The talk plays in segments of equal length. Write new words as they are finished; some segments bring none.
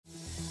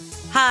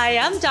Hi,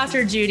 I'm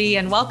Dr. Judy,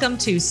 and welcome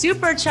to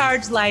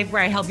Supercharged Life,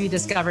 where I help you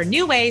discover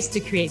new ways to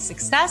create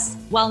success,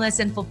 wellness,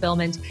 and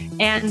fulfillment,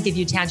 and give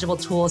you tangible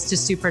tools to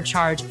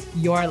supercharge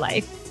your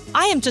life.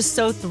 I am just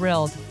so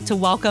thrilled to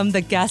welcome the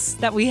guests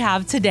that we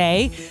have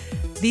today.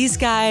 These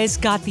guys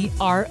got the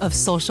art of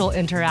social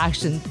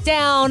interaction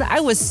down.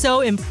 I was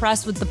so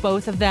impressed with the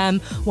both of them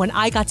when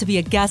I got to be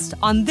a guest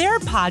on their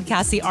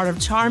podcast, the Art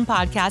of Charm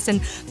podcast. And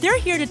they're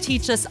here to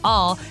teach us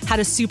all how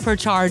to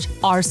supercharge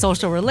our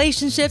social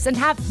relationships and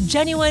have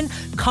genuine,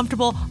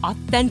 comfortable,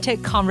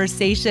 authentic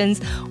conversations.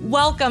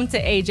 Welcome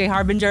to AJ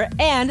Harbinger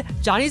and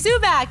Johnny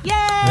Zubak. Yay!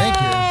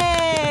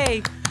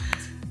 Thank you.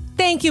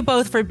 Thank you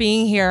both for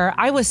being here.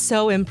 I was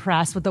so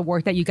impressed with the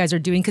work that you guys are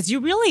doing because you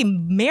really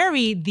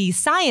marry the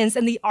science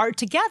and the art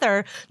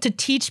together to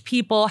teach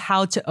people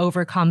how to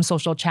overcome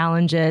social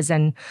challenges.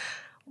 And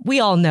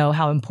we all know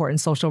how important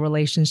social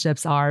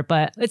relationships are,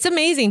 but it's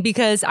amazing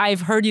because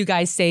I've heard you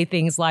guys say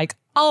things like,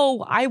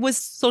 oh, I was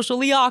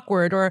socially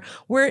awkward, or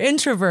we're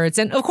introverts.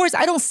 And of course,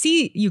 I don't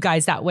see you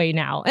guys that way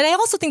now. And I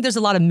also think there's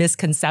a lot of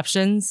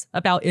misconceptions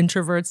about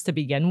introverts to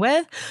begin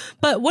with.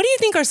 But what do you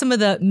think are some of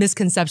the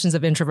misconceptions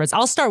of introverts?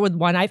 I'll start with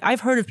one.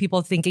 I've heard of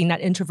people thinking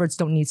that introverts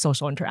don't need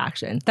social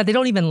interaction, that they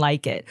don't even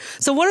like it.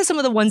 So what are some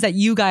of the ones that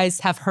you guys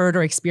have heard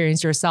or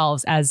experienced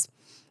yourselves as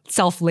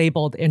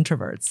self-labeled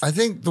introverts? I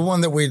think the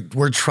one that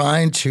we're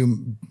trying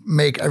to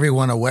make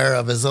everyone aware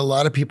of is a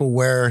lot of people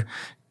wear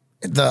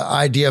the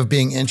idea of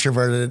being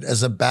introverted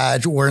as a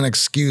badge or an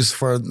excuse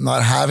for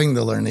not having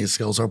to learn these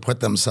skills or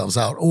put themselves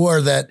out, or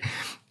that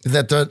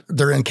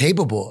they're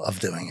incapable of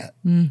doing it.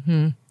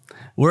 Mm-hmm.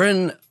 We're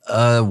in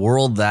a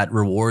world that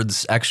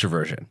rewards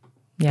extroversion.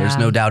 Yeah. There's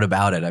no doubt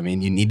about it. I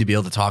mean, you need to be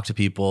able to talk to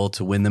people,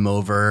 to win them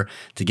over,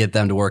 to get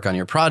them to work on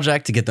your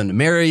project, to get them to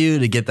marry you,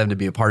 to get them to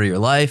be a part of your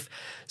life.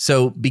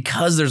 So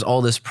because there's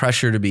all this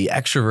pressure to be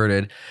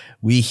extroverted,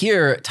 we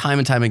hear time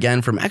and time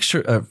again from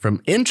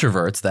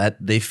introverts that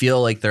they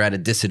feel like they're at a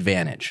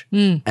disadvantage.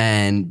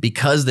 And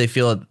because they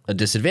feel a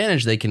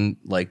disadvantage, they can,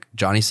 like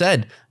Johnny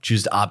said,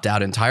 choose to opt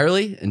out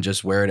entirely and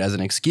just wear it as an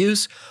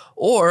excuse.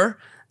 Or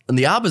on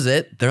the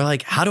opposite, they're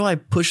like, how do I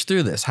push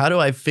through this? How do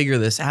I figure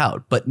this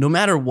out? But no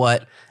matter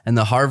what, and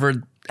the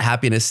Harvard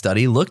happiness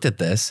study looked at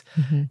this,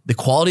 the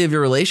quality of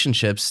your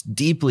relationships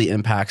deeply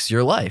impacts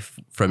your life,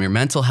 from your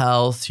mental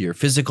health to your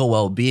physical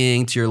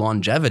well-being to your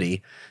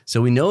longevity.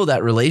 So we know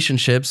that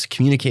relationships,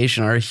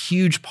 communication are a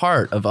huge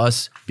part of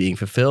us being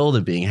fulfilled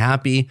and being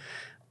happy,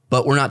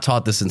 but we're not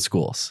taught this in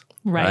schools.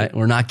 Right.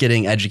 We're not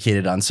getting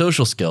educated on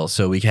social skills.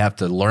 So we have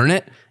to learn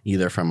it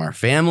either from our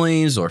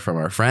families or from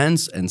our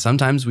friends. And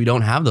sometimes we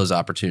don't have those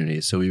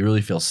opportunities. So we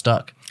really feel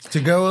stuck.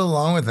 To go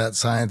along with that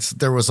science,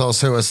 there was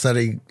also a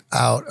study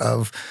out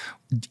of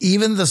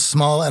even the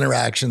small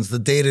interactions, the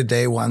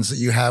day-to-day ones that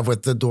you have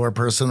with the door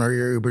person or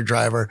your Uber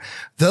driver,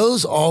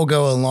 those all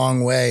go a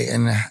long way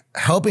in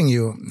helping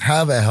you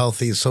have a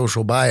healthy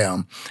social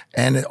biome.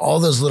 And all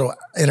those little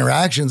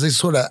interactions, they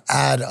sort of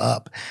add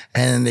up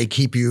and they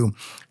keep you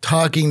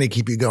talking, they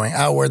keep you going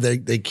outward,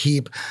 they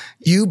keep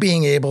you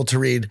being able to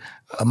read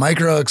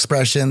micro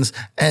expressions.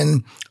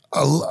 And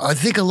I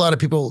think a lot of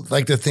people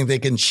like to think they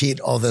can cheat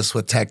all this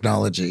with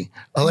technology.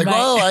 Like, right.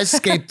 Well, I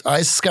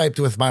Skyped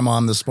with my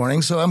mom this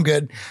morning, so I'm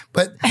good.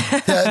 But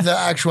the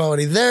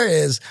actuality there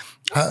is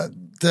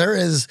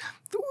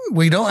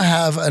we don't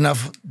have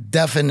enough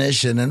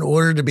definition in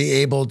order to be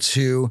able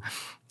to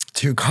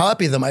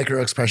copy the micro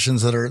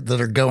expressions that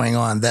are going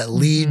on that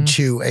lead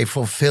to a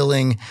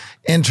fulfilling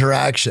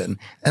interaction.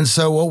 And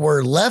so what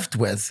we're left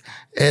with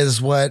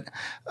is what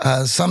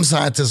some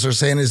scientists are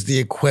saying is the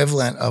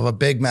equivalent of a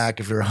Big Mac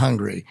if you're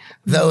hungry,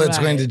 though it's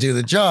going to do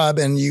the job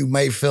and you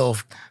may feel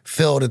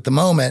filled at the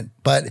moment,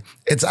 but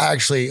it's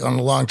actually on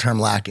the long term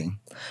lacking.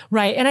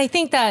 Right. And I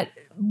think that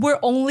we're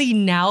only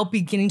now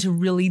beginning to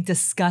really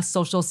discuss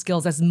social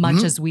skills as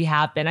much as we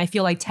have been. I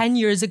feel like 10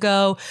 years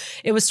ago,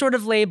 it was sort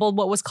of labeled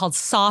what was called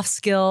soft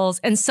skills.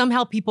 And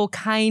somehow people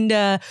kind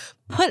of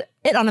put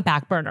it on a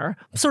back burner.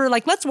 Sort of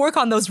like, let's work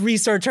on those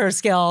researcher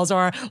skills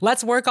or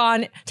let's work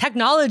on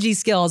technology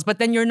skills. But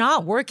then you're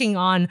not working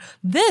on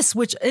this,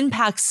 which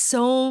impacts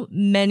so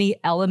many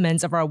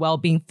elements of our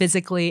well-being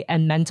physically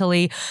and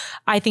mentally.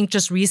 I think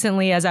just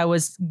recently, as I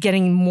was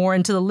getting more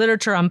into the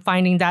literature, I'm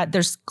finding that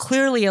there's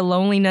clearly a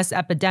loneliness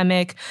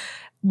epidemic.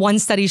 One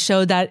study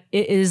showed that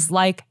it is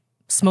like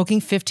smoking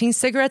 15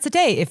 cigarettes a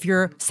day if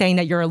you're saying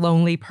that you're a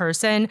lonely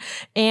person.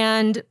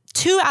 And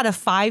 2 out of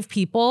 5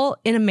 people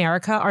in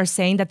America are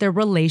saying that their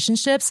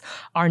relationships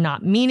are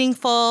not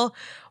meaningful.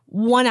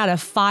 1 out of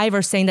 5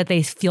 are saying that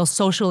they feel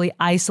socially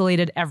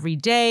isolated every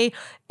day.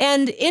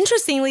 And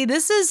interestingly,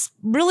 this is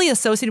really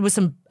associated with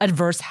some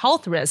adverse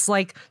health risks,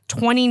 like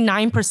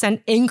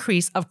 29%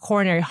 increase of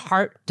coronary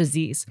heart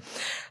disease,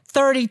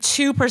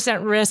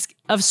 32% risk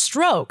of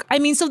stroke. I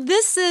mean, so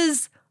this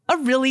is a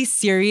really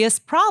serious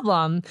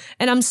problem.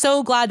 And I'm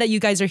so glad that you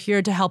guys are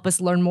here to help us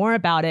learn more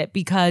about it,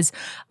 because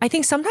I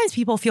think sometimes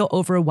people feel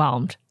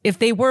overwhelmed. If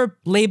they were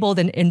labeled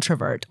an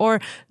introvert or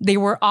they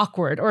were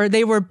awkward or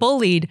they were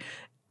bullied,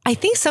 I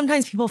think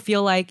sometimes people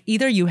feel like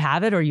either you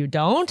have it or you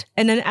don't.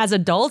 And then as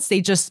adults, they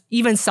just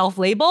even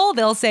self-label.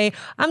 They'll say,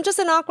 I'm just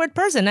an awkward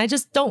person. I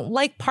just don't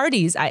like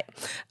parties.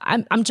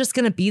 I'm just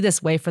going to be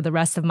this way for the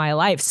rest of my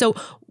life. So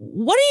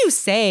what do you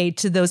say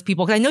to those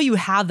people? Because I know you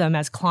have them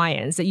as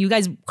clients, that you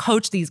guys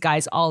coach these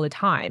guys all the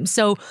time.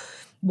 So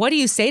what do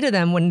you say to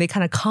them when they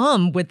kind of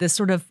come with this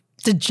sort of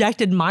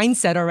dejected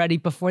mindset already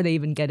before they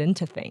even get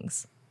into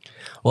things?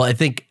 Well, I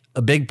think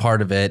a big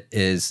part of it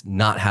is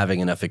not having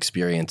enough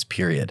experience,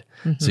 period.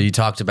 So you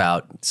talked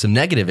about some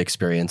negative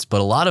experience, but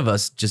a lot of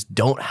us just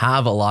don't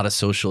have a lot of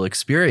social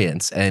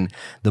experience. And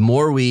the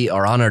more we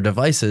are on our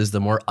devices, the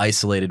more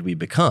isolated we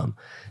become.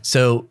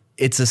 So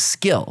it's a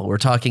skill. We're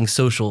talking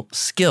social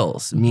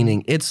skills,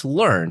 meaning it's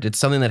learned. It's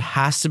something that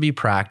has to be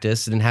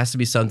practiced, and it has to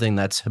be something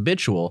that's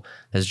habitual,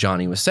 as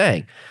Johnny was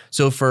saying.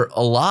 So for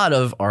a lot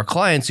of our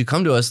clients who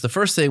come to us, the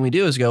first thing we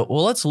do is go,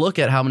 well, let's look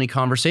at how many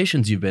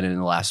conversations you've been in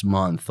the last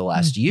month, the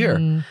last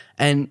year.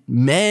 And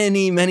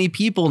many, many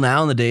people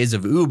now in the days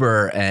of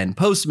Uber and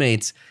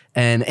Postmates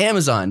and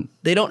Amazon,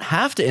 they don't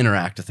have to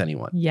interact with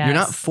anyone. Yes. You're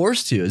not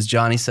forced to, as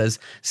Johnny says,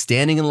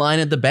 standing in line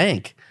at the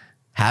bank,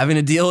 having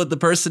to deal with the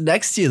person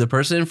next to you, the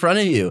person in front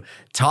of you,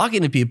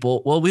 talking to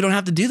people. Well, we don't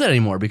have to do that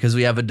anymore because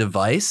we have a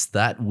device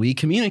that we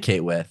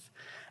communicate with.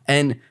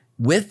 And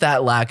with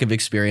that lack of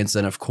experience,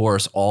 then of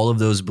course, all of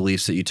those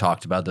beliefs that you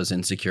talked about, those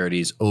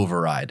insecurities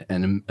override.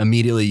 And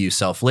immediately you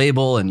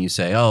self-label and you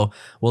say, oh,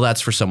 well, that's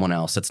for someone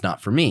else. That's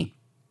not for me.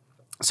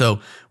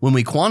 So when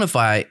we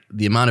quantify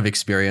the amount of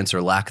experience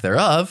or lack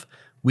thereof,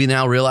 we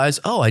now realize,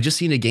 oh, I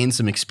just need to gain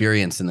some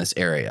experience in this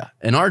area.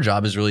 And our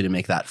job is really to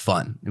make that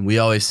fun. And we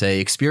always say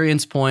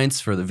experience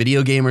points for the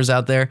video gamers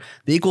out there,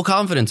 they equal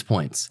confidence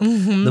points.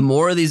 The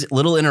more of these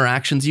little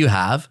interactions you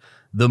have,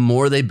 the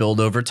more they build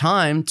over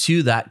time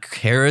to that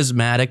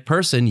charismatic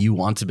person you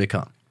want to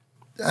become.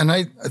 And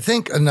I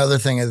think another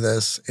thing of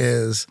this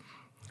is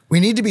we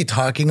need to be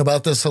talking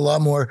about this a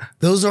lot more.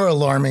 Those are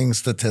alarming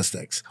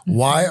statistics.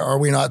 Why are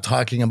we not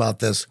talking about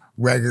this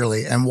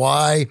regularly? And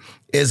why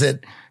is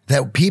it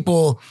that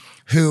people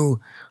who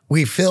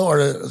we feel are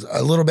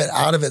a little bit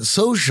out of it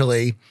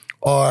socially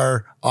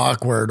are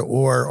awkward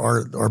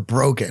or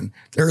broken?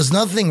 There's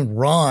nothing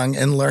wrong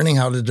in learning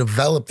how to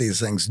develop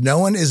these things. No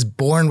one is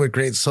born with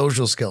great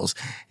social skills.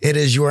 It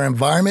is your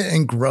environment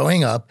and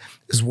growing up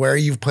is where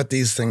you've put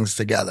these things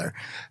together.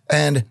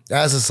 And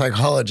as a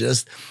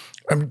psychologist,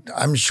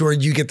 I'm sure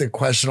you get the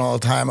question all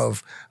the time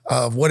of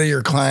what are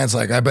your clients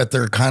like? I bet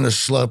they're kind of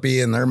sloppy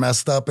and they're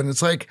messed up. And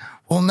it's like,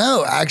 well,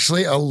 no,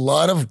 actually a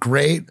lot of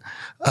great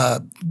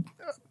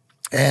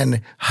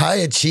and high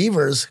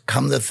achievers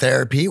come to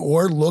therapy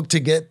or look to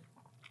get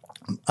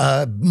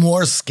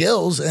more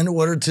skills in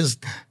order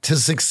to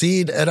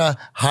succeed at a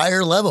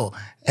higher level.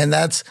 And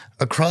that's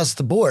across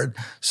the board.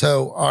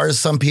 So are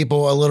some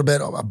people a little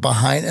bit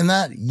behind in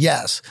that?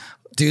 Yes.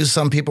 Do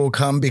some people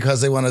come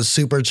because they want to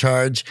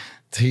supercharge,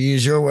 to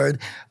use your word,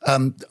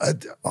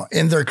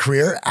 in their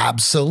career?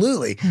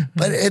 Absolutely.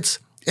 But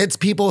it's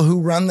people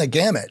who run the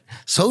gamut.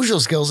 Social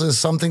skills is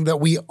something that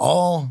we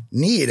all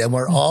need, and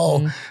we're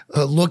all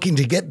looking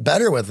to get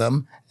better with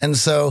them. And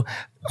so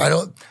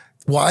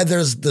why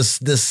there's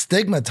this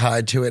stigma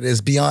tied to it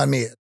is beyond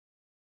me.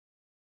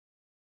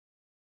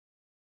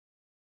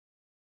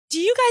 Do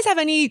you guys have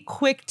any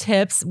quick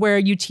tips where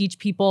you teach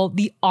people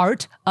the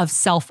art of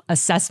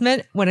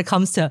self-assessment when it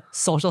comes to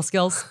social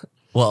skills?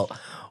 Well,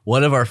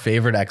 one of our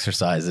favorite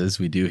exercises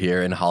we do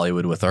here in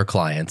Hollywood with our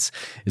clients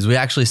is we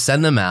actually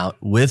send them out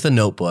with a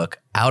notebook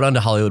out onto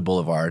Hollywood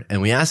Boulevard,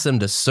 and we ask them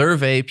to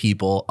survey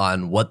people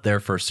on what their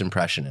first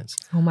impression is.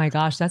 Oh my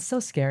gosh, that's so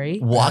scary.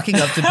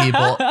 Walking up to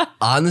people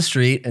on the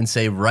street and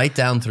say, write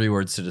down 3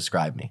 words to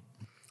describe me.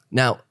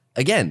 Now,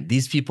 again,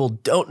 these people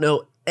don't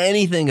know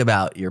anything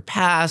about your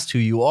past, who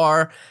you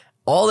are.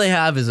 All they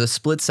have is a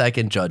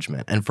split-second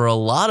judgment. And for a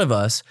lot of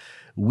us,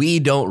 we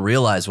don't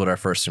realize what our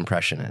first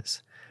impression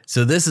is.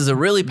 So this is a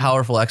really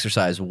powerful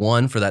exercise,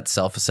 1, for that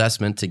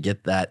self-assessment to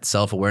get that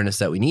self-awareness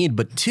that we need,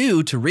 but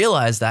 2, to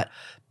realize that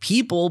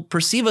people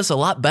perceive us a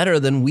lot better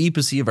than we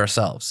perceive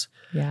ourselves.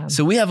 Yeah.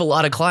 So we have a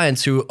lot of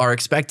clients who are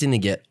expecting to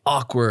get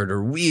awkward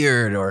or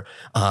weird or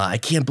I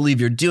can't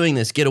believe you're doing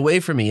this, get away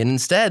from me. And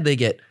instead they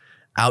get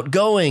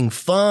outgoing,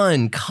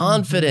 fun,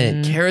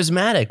 confident,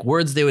 charismatic,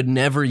 words they would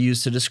never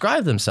use to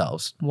describe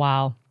themselves.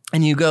 Wow.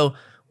 And you go,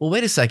 well,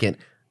 wait a second.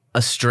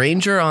 A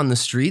stranger on the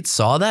street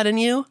saw that in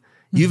you?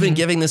 You've been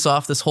giving this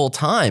off this whole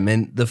time.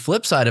 And the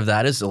flip side of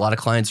that is a lot of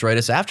clients write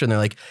us after and they're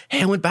like,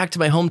 hey, I went back to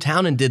my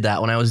hometown and did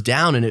that when I was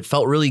down. And it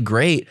felt really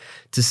great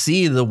to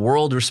see the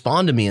world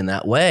respond to me in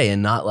that way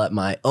and not let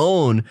my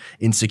own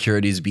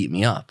insecurities beat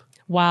me up.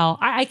 Wow.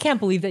 I can't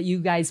believe that you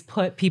guys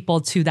put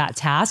people to that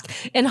task.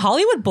 In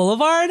Hollywood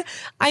Boulevard,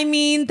 I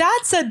mean,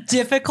 that's a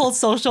difficult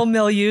social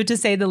milieu, to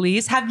say the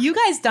least. Have you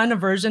guys done a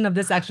version of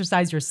this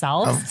exercise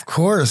yourself? Of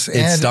course.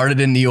 It started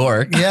in New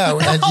York. Yeah,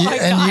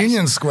 and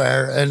Union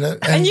Square.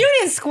 And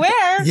Union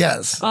Square?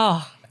 Yes.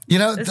 Oh.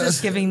 This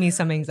is giving me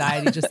some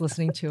anxiety just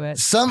listening to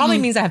it. Probably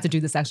means I have to do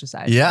this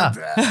exercise. Yeah.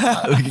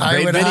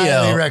 I would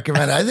highly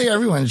recommend it. I think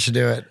everyone should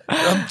do it.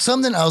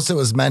 Something else that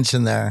was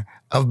mentioned there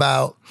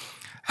about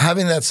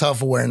having that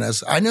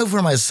self-awareness. I know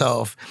for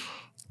myself,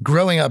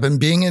 growing up and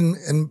being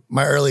in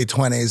my early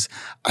 20s,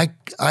 I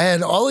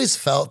had always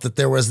felt that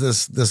there was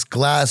this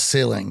glass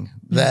ceiling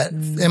that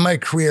in my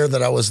career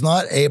that I was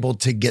not able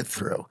to get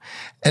through.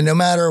 And no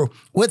matter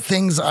what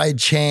things I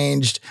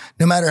changed,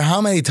 no matter how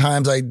many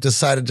times I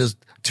decided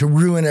to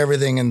ruin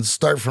everything and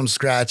start from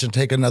scratch and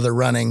take another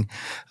running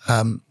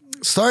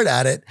start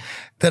at it,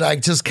 that I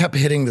just kept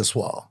hitting this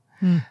wall.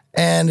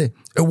 And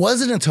it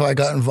wasn't until I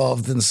got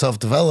involved in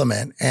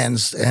self-development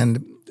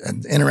and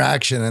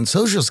interaction and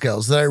social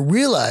skills that I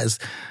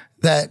realized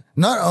that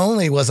not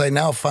only was I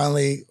now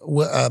finally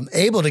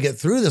able to get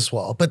through this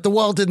wall, but the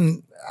wall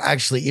didn't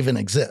actually even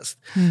exist.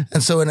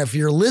 And so, and if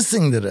you're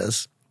listening to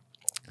this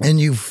and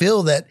you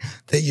feel that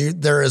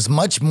there is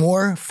much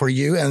more for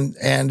you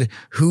and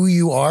who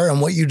you are and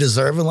what you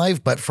deserve in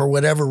life, but for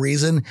whatever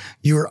reason,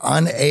 you're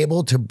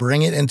unable to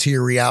bring it into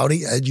your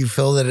reality and you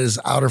feel that it is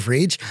out of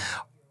reach,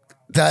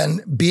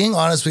 then being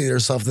honest with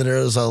yourself that there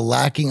is a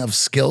lacking of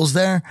skills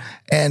there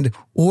and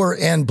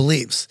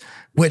beliefs,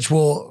 which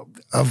will,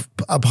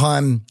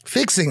 upon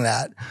fixing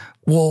that,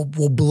 will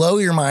blow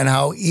your mind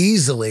how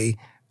easily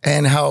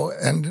and how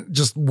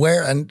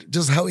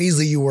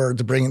easily you were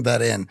to bring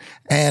that in.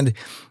 And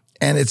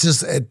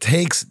it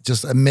takes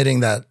just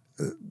admitting that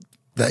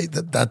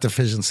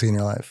deficiency in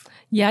your life.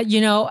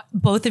 Yeah.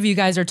 Both of you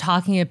guys are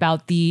talking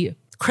about the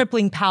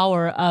crippling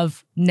power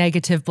of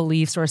negative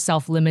beliefs or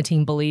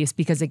self-limiting beliefs,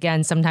 because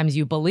again, sometimes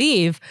you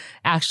believe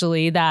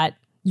actually that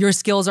your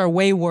skills are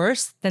way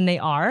worse than they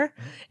are.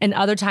 And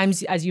other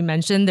times, as you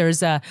mentioned,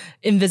 there's a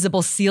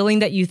invisible ceiling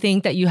that you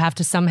think that you have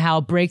to somehow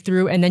break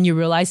through. And then you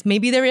realize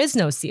maybe there is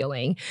no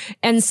ceiling.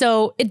 And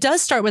so it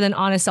does start with an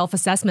honest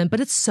self-assessment, but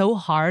it's so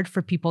hard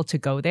for people to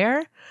go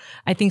there.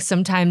 I think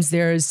sometimes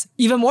there's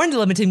even more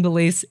limiting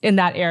beliefs in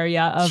that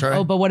area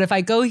of, but what if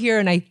I go here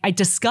and I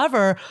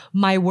discover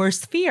my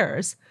worst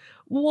fears?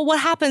 Well, what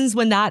happens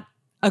when that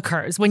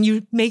occurs, when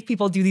you make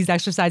people do these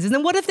exercises?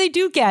 And what if they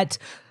do get,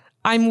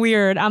 I'm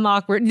weird, I'm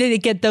awkward, they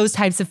get those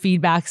types of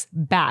feedbacks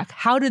back?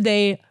 How do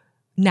they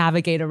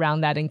navigate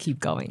around that and keep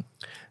going?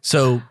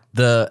 So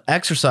the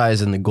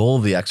exercise and the goal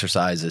of the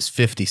exercise is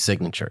 50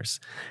 signatures.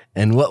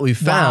 And what we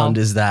found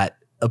is that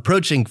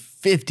approaching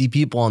 50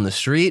 people on the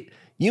street,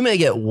 you may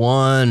get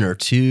 1 or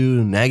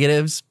 2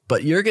 negatives,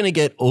 but you're going to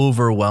get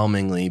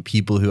overwhelmingly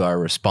people who are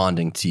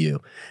responding to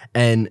you.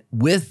 And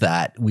with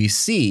that, we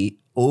see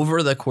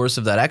over the course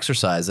of that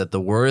exercise that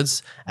the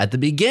words at the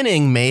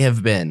beginning may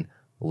have been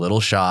a little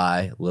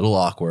shy, a little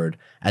awkward.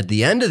 At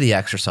the end of the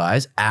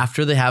exercise,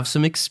 after they have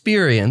some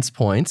experience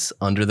points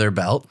under their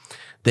belt,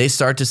 they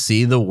start to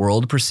see the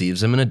world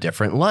perceives them in a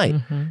different light.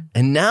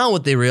 And now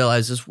what they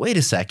realize is, wait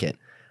a second,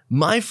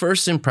 my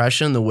first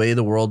impression, the way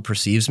the world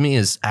perceives me,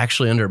 is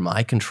actually under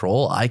my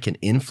control. I can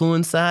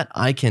influence that.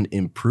 I can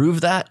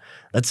improve that.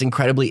 That's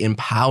incredibly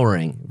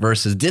empowering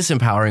versus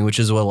disempowering, which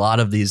is what a lot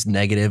of these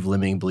negative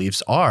limiting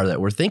beliefs are that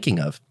we're thinking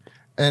of.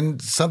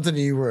 And something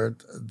you were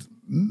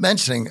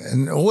mentioning,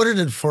 in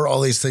order for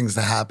all these things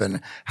to happen,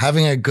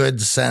 having a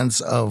good sense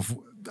of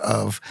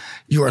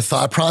your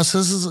thought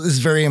processes is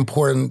very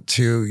important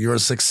to your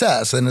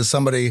success. And as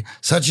somebody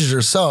such as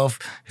yourself,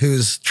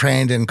 who's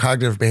trained in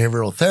cognitive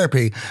behavioral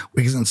therapy,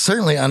 we can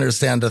certainly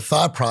understand the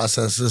thought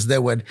processes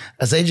that would,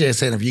 as AJ is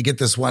saying, if you get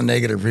this one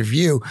negative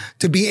review,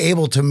 to be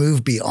able to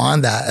move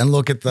beyond that and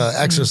look at the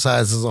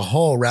exercise as a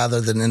whole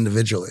rather than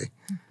individually.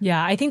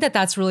 Yeah, I think that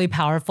that's really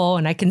powerful.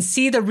 And I can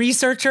see the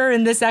researcher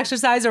in this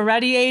exercise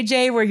already,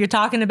 AJ, where you're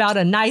talking about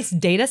a nice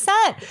data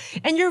set.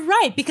 And you're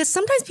right, because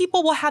sometimes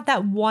people will have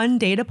that one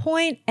data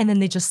point and then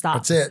they just stop.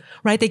 That's it.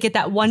 Right? They get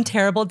that one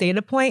terrible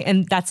data point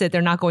and that's it.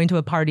 They're not going to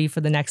a party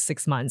for the next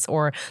 6 months,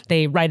 or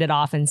they write it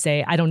off and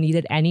say, I don't need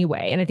it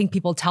anyway. And I think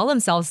people tell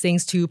themselves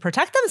things to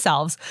protect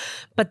themselves,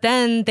 but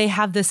then they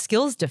have this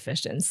skills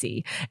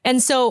deficiency.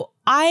 And so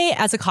I,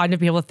 as a cognitive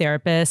behavioral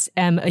therapist,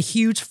 am a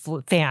huge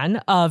fan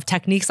of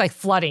techniques like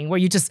flooding, where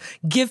you just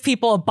give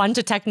people a bunch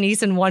of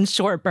techniques in one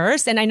short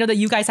burst. And I know that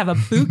you guys have a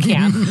boot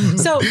camp.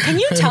 So can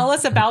you tell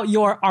us about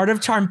your Art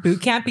of Charm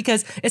boot camp?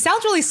 Because it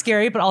sounds really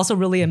scary, but also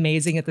really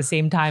amazing at the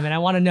same time. And I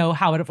want to know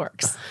how it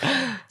works.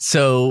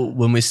 So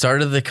when we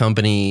started the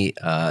company,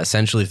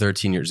 essentially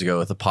 13 years ago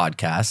with a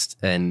podcast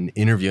and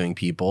interviewing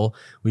people,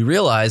 we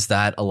realized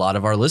that a lot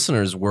of our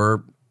listeners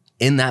were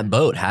in that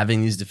boat,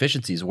 having these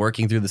deficiencies,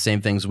 working through the same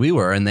things we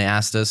were. And they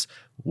asked us,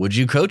 would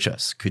you coach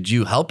us? Could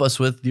you help us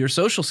with your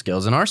social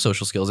skills and our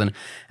social skills? And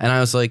I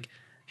was like,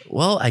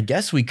 well, I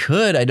guess we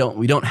could.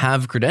 We don't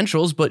have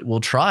credentials, but we'll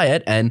try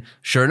it. And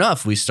sure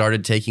enough, we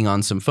started taking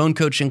on some phone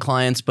coaching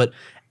clients. But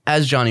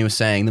as Johnny was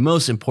saying, the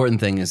most important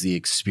thing is the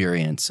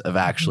experience of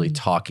actually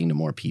talking to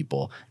more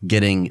people,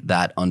 getting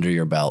that under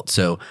your belt.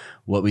 So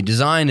what we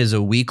designed is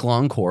a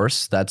week-long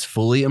course that's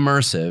fully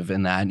immersive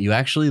in that you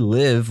actually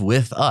live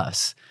with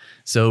us.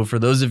 So for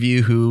those of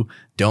you who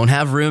don't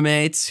have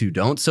roommates, who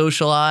don't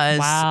socialize,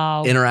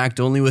 interact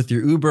only with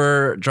your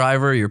Uber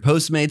driver, your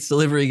Postmates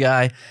delivery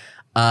guy,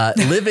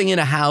 living in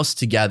a house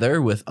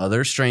together with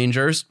other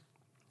strangers,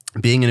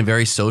 being in a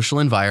very social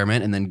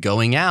environment, and then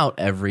going out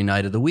every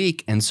night of the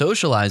week and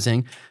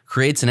socializing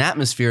creates an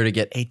atmosphere to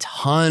get a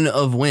ton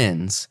of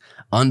wins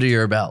under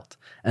your belt.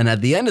 And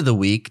at the end of the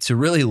week, to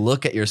really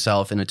look at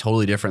yourself in a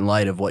totally different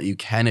light of what you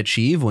can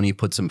achieve when you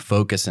put some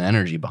focus and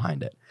energy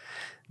behind it.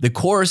 The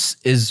course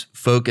is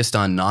focused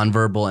on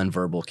nonverbal and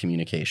verbal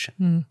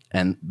communication.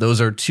 And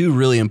those are two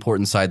really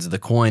important sides of the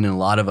coin. And a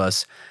lot of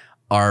us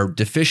are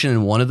deficient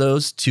in one of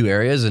those two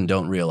areas and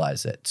don't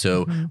realize it.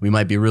 So we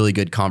might be really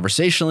good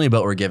conversationally,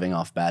 but we're giving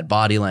off bad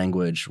body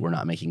language. We're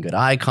not making good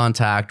eye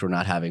contact. We're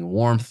not having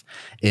warmth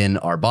in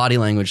our body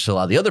language to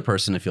allow the other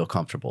person to feel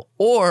comfortable.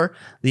 Or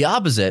the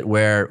opposite,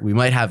 where we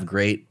might have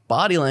great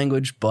body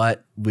language,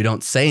 but we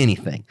don't say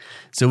anything.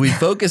 So we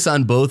focus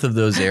on both of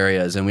those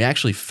areas, and we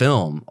actually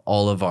film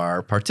all of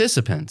our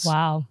participants.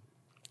 Wow.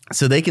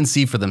 So they can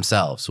see for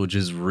themselves, which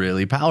is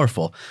really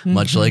powerful.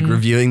 Much like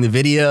reviewing the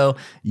video,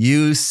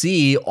 you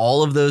see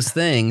all of those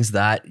things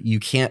that you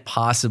can't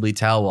possibly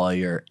tell while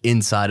you're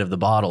inside of the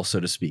bottle, so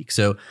to speak.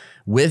 So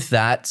with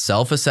that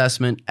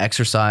self-assessment,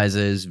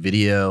 exercises,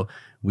 video,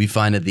 we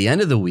find at the end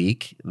of the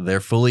week,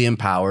 they're fully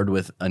empowered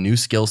with a new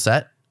skill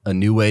set, a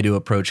new way to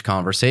approach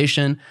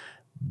conversation,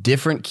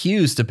 different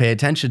cues to pay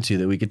attention to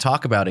that we could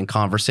talk about in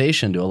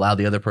conversation to allow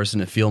the other person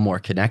to feel more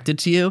connected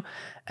to you.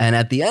 And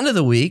at the end of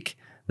the week,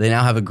 they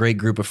now have a great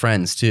group of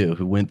friends too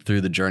who went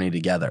through the journey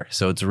together.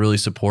 So it's a really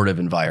supportive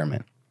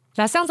environment.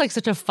 That sounds like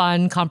such a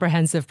fun,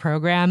 comprehensive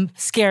program.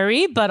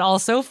 Scary, but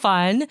also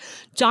fun.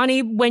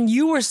 Johnny, when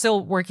you were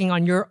still working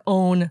on your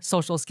own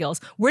social skills,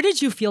 where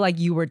did you feel like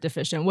you were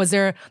deficient? Was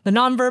there the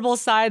nonverbal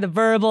side, the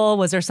verbal?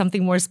 Was there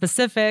something more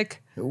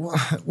specific?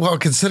 Well,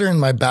 considering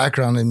my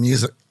background in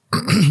music,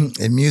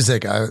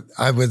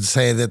 I would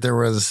say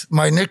that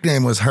my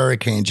nickname was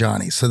Hurricane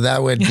Johnny. So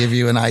that would give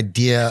you an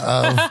idea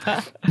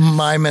of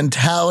my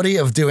mentality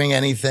of doing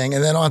anything.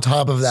 And then on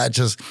top of that,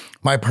 just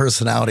my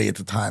personality at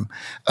the time.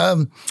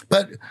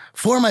 But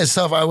for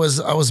myself, I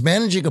was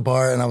managing a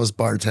bar and I was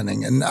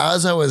bartending. And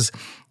as I was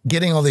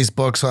getting all these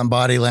books on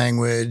body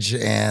language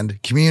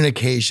and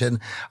communication,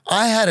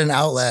 I had an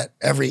outlet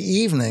every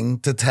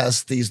evening to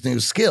test these new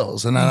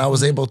skills. And then I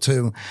was able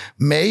to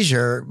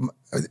measure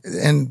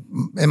in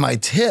my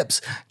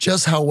tips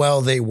just how well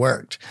they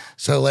worked.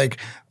 So like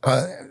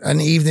an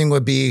evening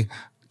would be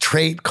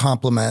trait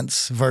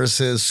compliments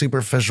versus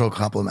superficial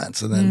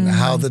compliments. And then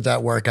how did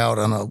that work out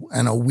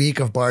on a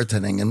week of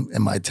bartending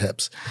in my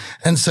tips?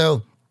 And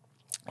so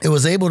it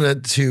was able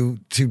to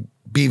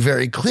be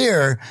very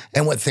clear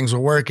in what things were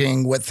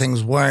working, what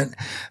things weren't.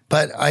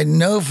 But I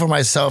know for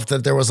myself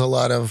that there was a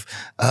lot of,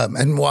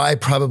 and why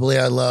probably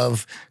I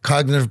love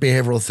cognitive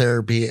behavioral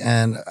therapy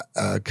and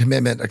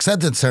commitment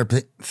acceptance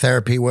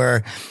therapy,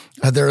 where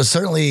there was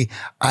certainly,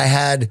 I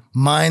had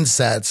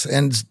mindsets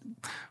and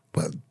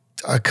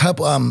a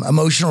couple,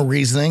 emotional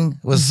reasoning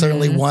was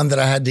certainly one that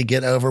I had to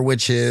get over,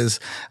 which is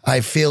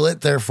I feel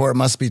it, therefore it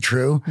must be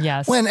true.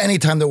 Yes. When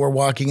anytime that we're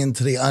walking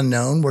into the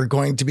unknown, we're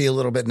going to be a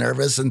little bit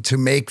nervous, and to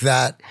make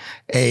that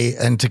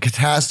and to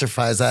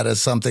catastrophize that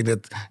as something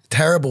that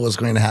terrible is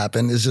going to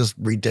happen is just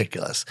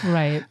ridiculous.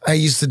 Right. I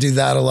used to do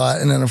that a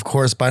lot. And then of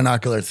course,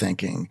 binocular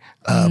thinking,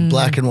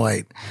 black and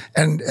white.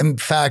 And in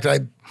fact,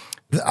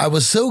 I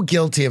was so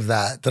guilty of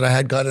that I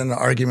had gotten in an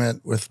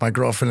argument with my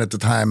girlfriend at the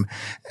time,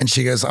 and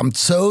she goes, "I'm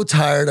so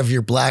tired of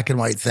your black and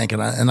white thinking."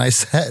 And I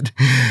said,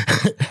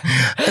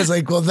 I was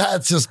like, "Well,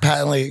 that's just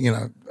patently,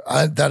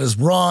 that is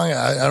wrong.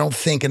 I don't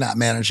think in that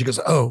manner." And she goes,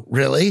 "Oh,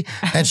 really?"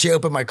 And she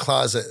opened my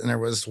closet, and there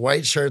was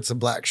white shirts and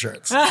black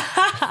shirts.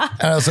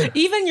 And I was like,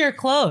 even your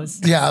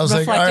clothes. Yeah, I was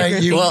like, all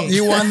right, you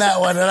won that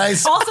one. And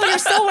also, you're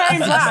still wearing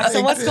black.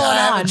 So what's going on? I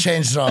haven't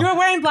changed at all. You were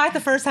wearing black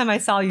the first time I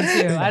saw you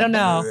too. I don't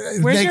know.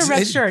 Where's your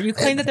red shirt? You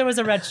claimed that there was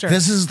a red shirt.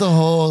 This is the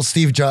whole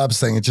Steve Jobs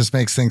thing. It just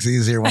makes things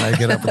easier when I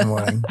get up in the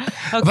morning.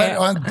 Okay.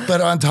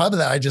 But on top of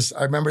that,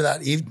 I remember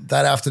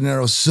that afternoon, I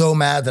was so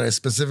mad that I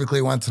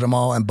specifically went to the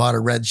mall and bought a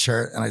red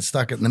shirt, and I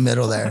stuck it in the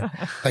middle there,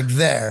 like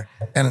there.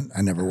 And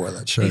I never wore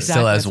that shirt. He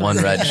still has one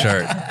red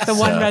shirt. The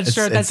one red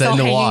shirt that's still in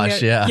the hanging wash,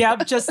 there. yeah.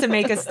 Yep, just to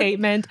make a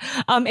statement.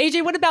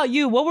 AJ, what about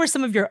you? What were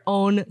some of your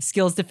own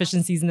skills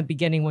deficiencies in the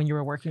beginning when you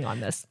were working on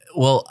this?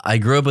 Well, I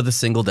grew up with a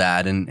single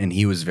dad, and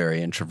he was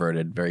very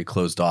introverted, very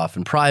closed off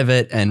and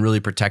private, and really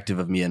protective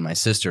of me and my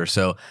sister.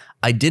 So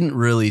I didn't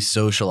really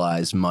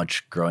socialize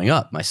much growing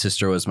up. My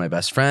sister was my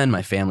best friend.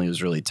 My family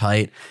was really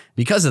tight.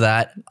 Because of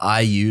that,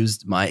 I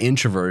used my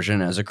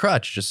introversion as a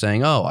crutch, just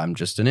saying, "Oh, I'm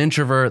just an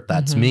introvert.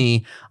 That's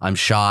me. I'm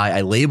shy."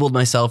 I labeled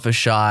myself as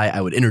shy.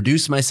 I would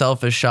introduce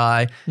myself as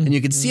shy. And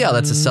you can see how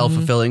that's a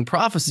self-fulfilling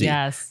prophecy.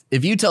 Yes.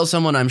 If you tell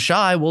someone I'm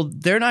shy, well,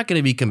 they're not going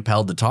to be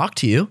compelled to talk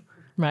to you.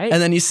 Right.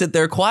 And then you sit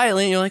there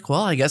quietly and you're like,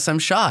 "Well, I guess I'm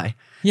shy."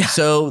 Yeah.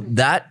 So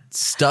that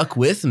stuck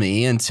with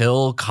me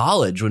until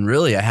college, when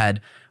really I had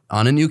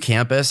on a new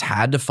campus,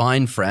 had to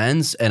find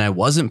friends, and I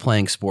wasn't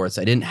playing sports.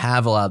 I didn't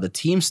have a lot of the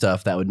team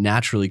stuff that would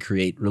naturally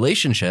create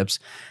relationships.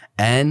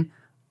 and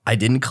I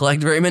didn't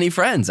collect very many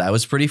friends. I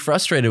was pretty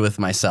frustrated with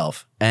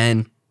myself.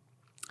 And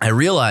I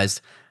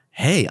realized,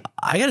 hey,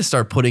 I got to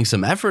start putting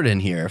some effort in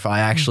here if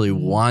I actually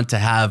want to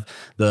have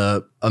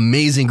the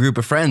amazing group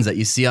of friends that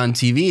you see on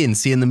TV and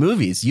see in the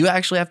movies. You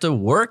actually have to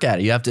work at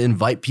it. You have to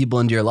invite people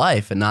into your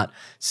life and not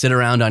sit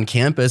around on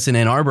campus in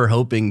Ann Arbor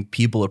hoping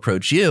people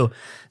approach you.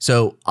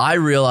 So I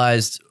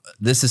realized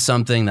this is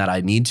something that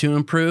I need to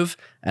improve.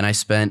 And I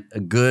spent a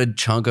good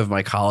chunk of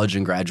my college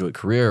and graduate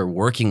career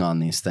working on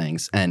these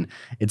things. And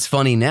it's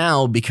funny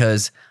now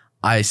because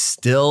I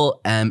still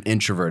am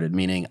introverted,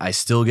 meaning I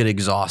still get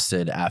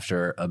exhausted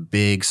after a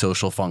big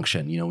social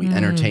function. You know, we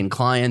entertain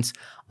clients.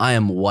 I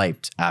am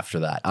wiped after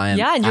that. I am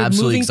and you're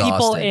absolutely moving exhausted.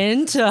 people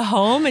into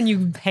home and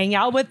you hang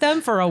out with them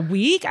for a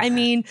week. I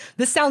mean,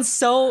 this sounds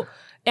so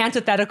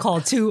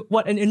antithetical to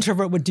what an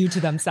introvert would do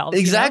to themselves.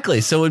 Exactly. You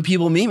know? So when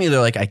people meet me,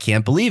 they're like, I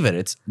can't believe it.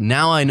 It's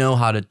now I know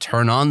how to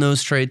turn on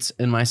those traits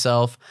in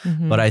myself,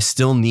 but I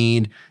still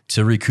need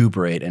to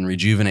recuperate and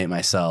rejuvenate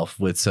myself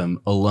with some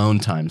alone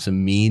time,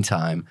 some me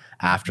time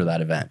after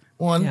that event.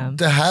 Well,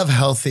 to have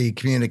healthy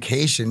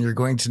communication, you're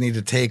going to need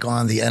to take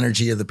on the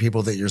energy of the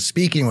people that you're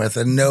speaking with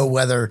and know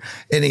whether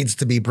it needs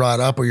to be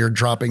brought up or you're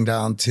dropping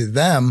down to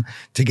them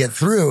to get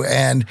through.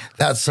 And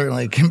that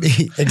certainly can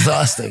be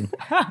exhausting.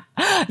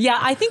 Yeah,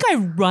 I think I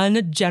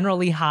run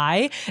generally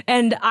high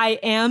and I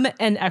am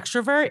an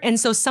extrovert. And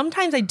so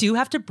sometimes I do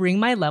have to bring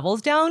my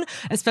levels down,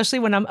 especially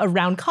when I'm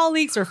around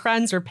colleagues or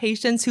friends or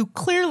patients who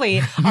clearly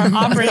are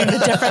operating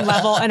at a different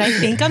level. And I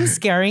think I'm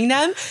scaring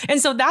them.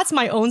 And so that's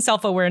my own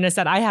self-awareness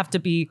that I have to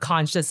be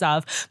conscious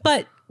of.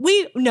 But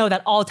we know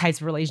that all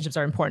types of relationships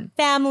are important.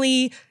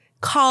 Family,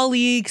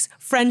 colleagues,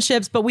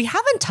 friendships, but we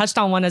haven't touched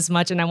on one as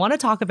much. And I want to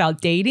talk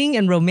about dating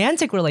and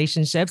romantic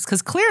relationships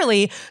because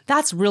clearly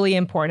that's really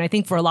important. I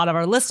think for a lot of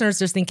our listeners,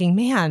 they're thinking,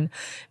 man,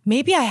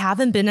 maybe I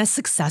haven't been as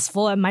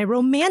successful at my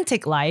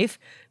romantic life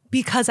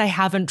because I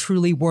haven't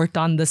truly worked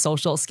on the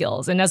social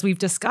skills. And as we've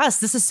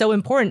discussed, this is so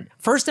important.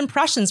 First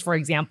impressions, for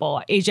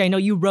example. AJ, I know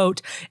you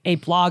wrote a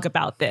blog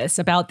about this,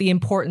 about the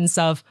importance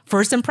of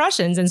first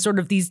impressions and sort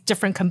of these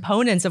different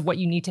components of what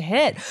you need to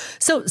hit.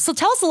 So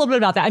tell us a little bit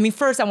about that. I mean,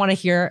 first, I want to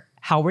hear,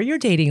 how were your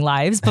dating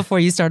lives before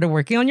you started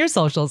working on your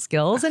social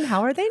skills, and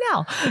how are they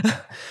now?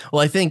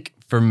 Well, I think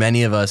for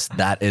many of us,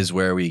 that is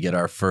where we get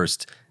our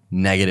first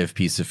negative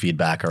piece of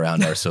feedback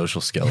around our social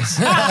skills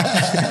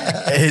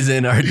is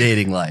in our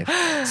dating life.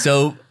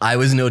 So I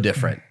was no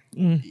different.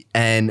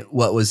 And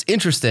what was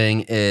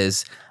interesting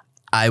is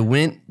I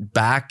went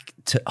back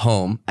to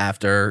home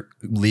after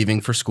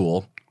leaving for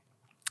school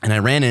and I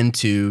ran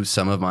into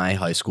some of my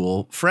high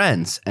school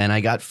friends and I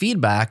got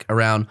feedback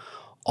around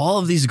all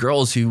of these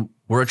girls who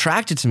were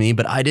attracted to me,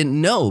 but I didn't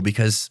know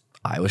because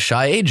I was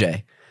shy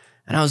AJ.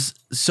 And I was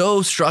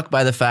so struck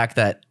by the fact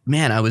that,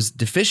 man, I was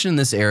deficient in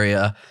this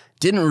area,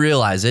 didn't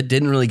realize it,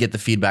 didn't really get the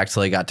feedback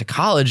till I got to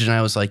college. And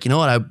I was like, you know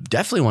what? I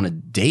definitely want to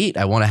date.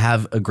 I want to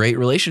have a great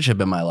relationship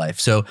in my life.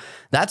 So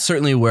that's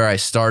certainly where I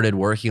started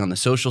working on the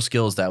social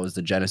skills. That was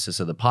the genesis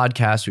of the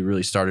podcast. We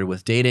really started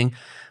with dating.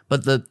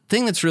 But the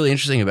thing that's really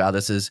interesting about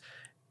this is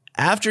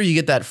after you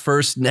get that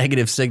first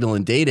negative signal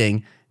in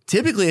dating,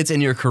 typically it's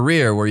in your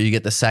career where you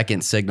get the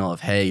second signal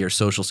of, hey, your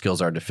social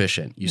skills are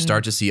deficient. You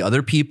start to see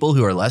other people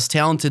who are less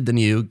talented than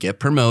you get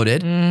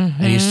promoted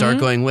and you start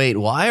going, wait,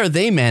 why are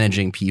they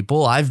managing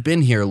people? I've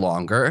been here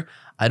longer.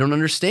 I don't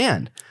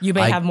understand. You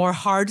may have more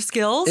hard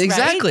skills,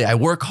 exactly. right? I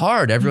work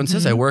hard. Everyone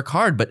says I work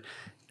hard, but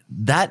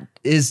that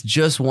is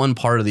just one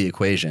part of the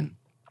equation.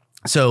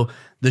 So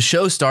the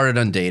show started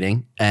on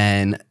dating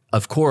and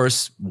of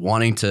course,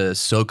 wanting to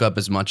soak up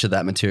as much of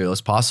that material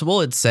as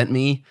possible, it sent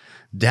me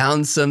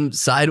down some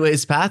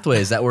sideways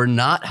pathways that were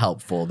not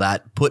helpful,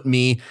 that put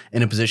me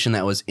in a position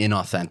that was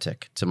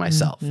inauthentic to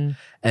myself.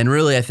 And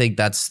really, I think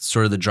that's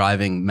sort of the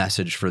driving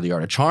message for The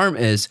Art of Charm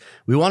is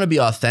we want to be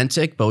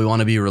authentic, but we want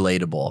to be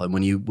relatable. And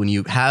when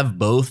you have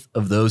both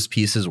of those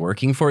pieces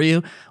working for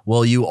you,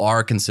 well, you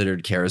are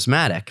considered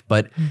charismatic.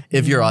 But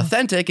if you're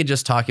authentic and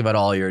just talking about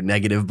all your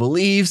negative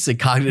beliefs and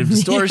cognitive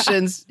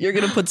distortions, you're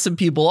going to put some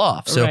people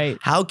off. So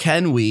how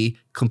can we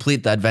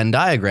complete that Venn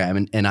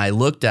diagram? And I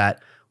looked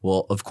at,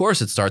 well, of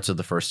course, it starts with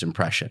the first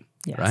impression,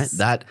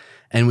 right?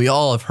 And we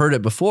all have heard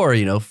it before,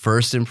 you know,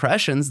 first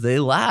impressions, they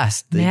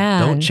last. They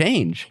don't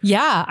change.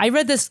 Yeah. I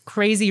read this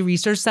crazy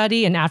research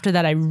study. And after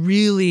that, I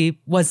really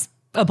was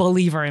a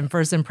believer in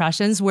first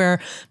impressions, where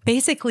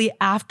basically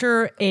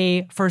after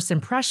a first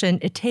impression,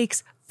 it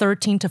takes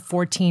 13 to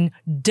 14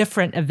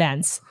 different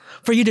events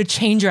for you to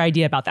change your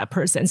idea about that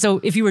person.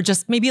 So if you were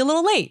just maybe a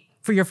little late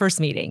for your first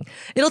meeting,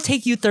 it'll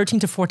take you 13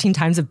 to 14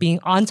 times of being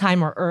on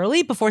time or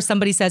early before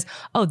somebody says,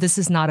 oh, this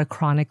is not a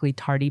chronically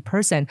tardy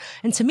person.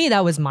 And to me,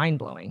 that was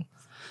mind-blowing.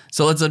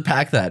 So let's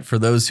unpack that for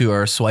those who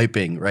are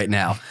swiping right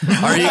now.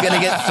 Are you going to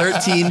get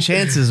 13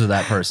 chances with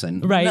that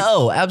person? Right.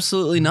 No,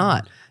 absolutely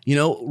not. You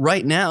know,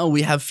 right now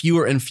we have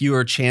fewer and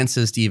fewer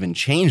chances to even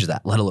change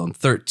that, let alone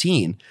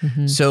 13.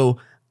 So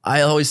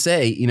I always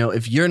say,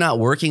 if you're not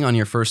working on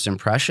your first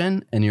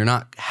impression and you're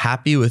not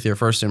happy with your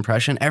first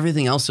impression,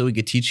 everything else that we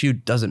could teach you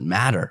doesn't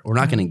matter. We're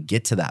not going to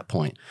get to that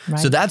point. Right.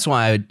 So that's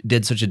why I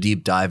did such a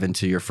deep dive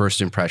into your first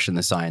impression,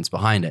 the science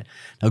behind it.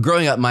 Now,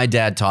 growing up, my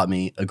dad taught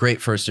me a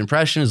great first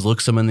impression is look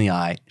someone in the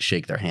eye,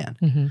 shake their hand.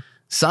 Mm-hmm.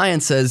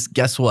 Science says,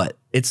 guess what?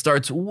 It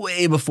starts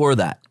way before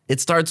that. It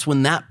starts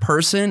when that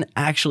person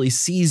actually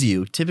sees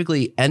you,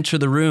 typically enter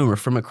the room or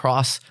from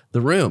across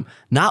the room,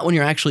 not when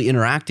you're actually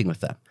interacting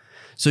with them.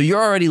 So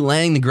you're already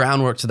laying the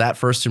groundwork to that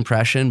first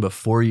impression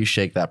before you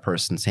shake that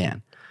person's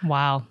hand.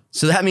 Wow.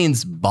 So that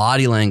means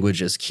body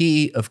language is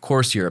key. Of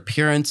course, your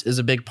appearance is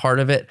a big part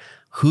of it.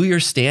 Who you're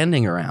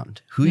standing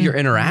around, who you're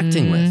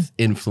interacting with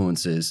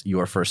influences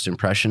your first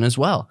impression as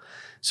well.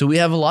 So we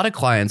have a lot of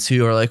clients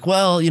who are like,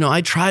 well,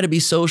 I try to be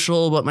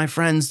social, but my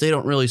friends, they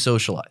don't really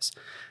socialize.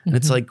 And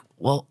it's like,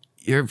 well,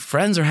 your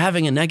friends are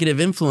having a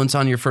negative influence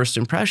on your first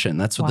impression.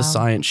 That's what the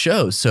science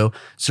shows. So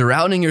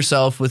surrounding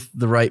yourself with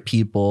the right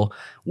people,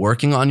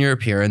 working on your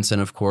appearance,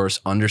 and of course,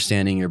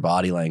 understanding your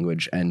body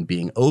language and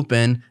being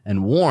open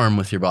and warm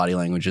with your body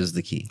language is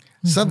the key.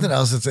 Something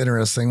else that's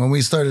interesting, when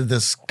we started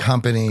this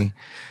company,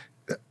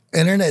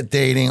 internet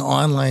dating,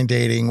 online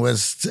dating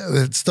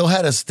it still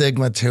had a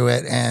stigma to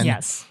it. And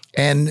yes.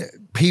 And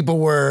people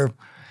were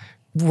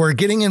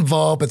getting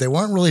involved, but they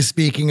weren't really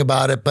speaking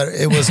about it. But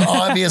it was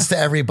obvious to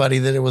everybody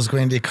that it was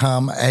going to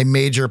become a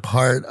major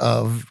part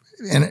of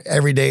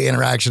everyday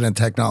interaction and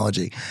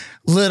technology.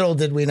 Little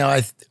did we know,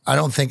 I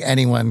don't think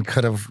anyone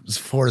could have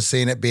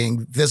foreseen it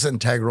being this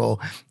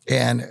integral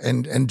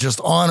and just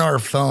on our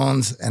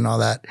phones and all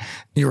that.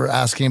 You were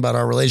asking about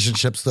our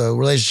relationships. The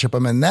relationship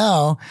I'm in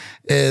now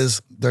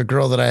is the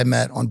girl that I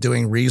met on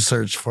doing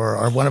research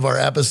for one of our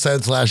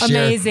episodes last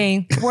year.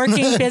 Amazing.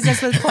 Working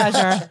business with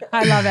pleasure.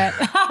 I love it.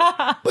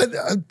 But,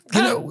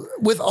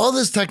 with all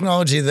this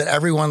technology that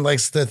everyone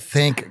likes to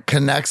think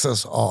connects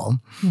us all,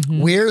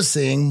 we're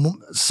seeing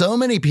so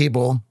many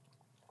people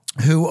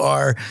who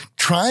are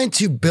trying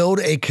to build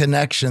a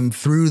connection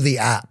through the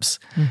apps.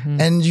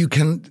 And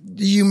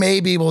you may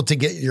be able to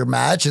get your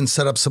match and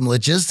set up some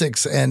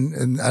logistics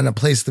and a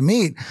place to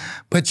meet,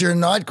 but you're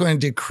not going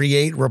to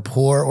create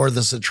rapport or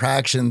this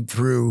attraction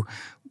through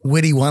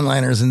witty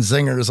one-liners and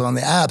zingers on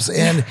the apps.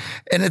 And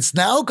it's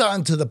now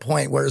gotten to the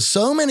point where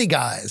so many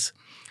guys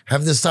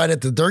have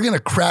decided that they're going to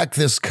crack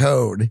this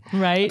code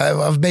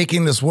of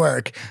making this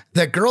work,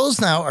 that girls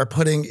now are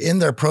putting in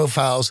their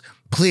profiles,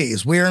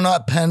 please, we are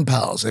not pen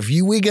pals. If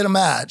we get a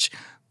match,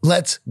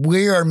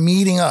 we are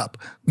meeting up.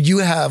 You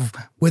have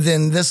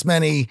within this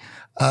many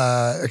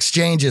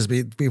exchanges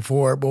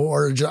before,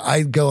 or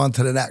I go on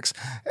to the next.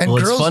 And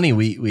well, it's funny.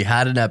 We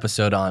had an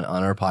episode on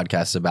our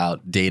podcast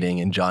about dating,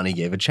 and Johnny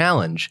gave a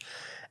challenge.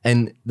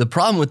 And the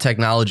problem with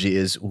technology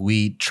is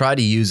we try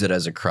to use it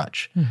as a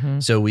crutch.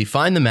 So we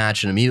find the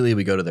match and immediately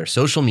we go to their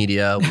social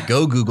media, we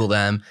go Google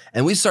them,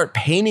 and we start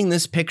painting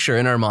this picture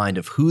in our mind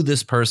of who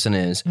this person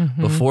is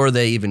before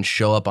they even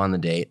show up on the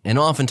date. And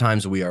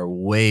oftentimes we are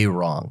way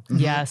wrong.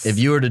 Yes. If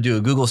you were to do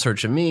a Google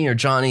search of me or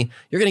Johnny,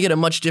 you're going to get a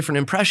much different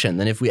impression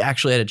than if we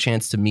actually had a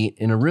chance to meet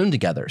in a room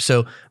together.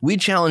 So we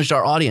challenged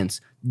our audience.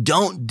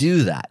 Don't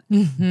do that.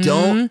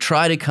 Don't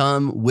try to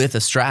come with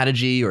a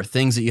strategy or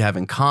things that you have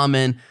in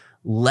common.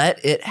 Let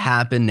it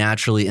happen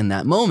naturally in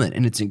that moment.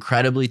 And it's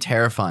incredibly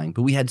terrifying.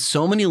 But we had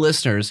so many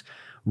listeners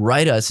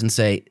write us and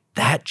say,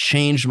 that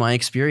changed my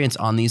experience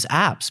on these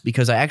apps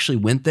because I actually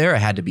went there. I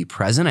had to be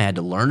present. I had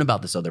to learn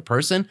about this other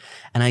person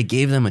and I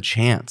gave them a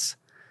chance.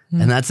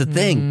 And that's the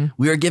thing.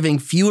 We are giving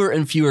fewer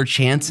and fewer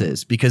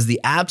chances because the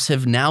apps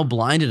have now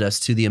blinded us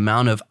to the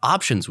amount of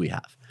options we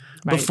have.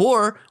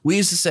 Before, we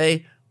used to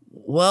say,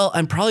 well,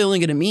 I'm probably only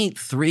going to meet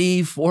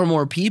 3-4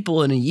 more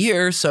people in a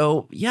year.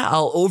 So yeah,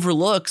 I'll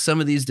overlook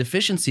some of these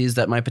deficiencies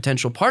that my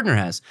potential partner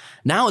has.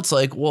 Now it's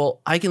like,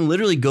 well, I can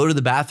literally go to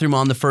the bathroom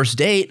on the first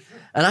date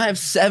and I have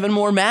 7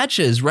 more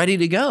matches ready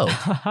to go.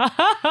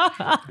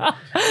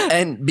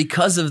 And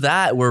because of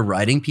that, we're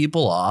writing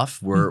people off.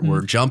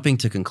 We're jumping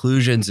to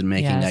conclusions and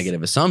making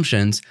negative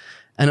assumptions.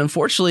 And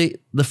unfortunately,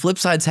 the flip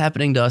side's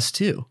happening to us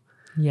too.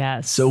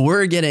 Yes. So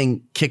we're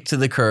getting kicked to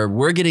the curb.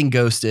 We're getting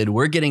ghosted.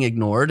 We're getting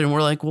ignored. And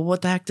we're like, well,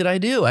 what the heck did I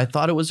do? I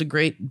thought it was a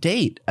great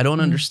date. I don't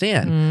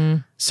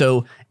understand.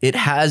 So it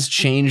has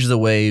changed the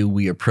way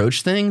we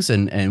approach things.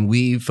 And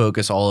we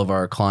focus all of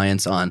our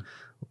clients on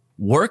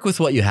work with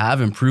what you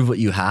have, improve what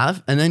you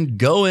have, and then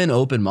go in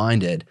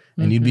open-minded.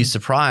 And you'd be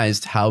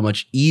surprised how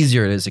much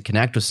easier it is to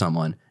connect with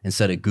someone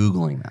instead of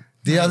Googling them.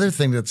 The other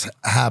thing that's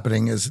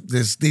happening is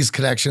these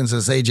connections,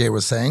 as AJ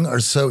was saying, are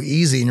so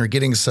easy and you're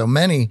getting so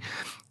many.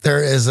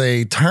 There is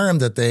a term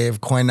that they've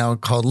coined now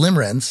called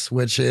limerence,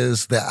 which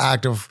is the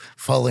act of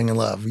falling in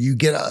love. You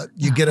get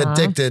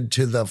addicted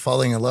to the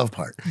falling in love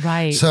part.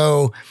 Right.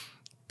 So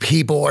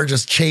people are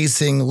just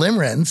chasing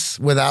limerence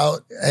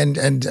without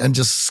and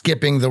just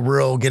skipping the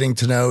real getting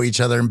to know each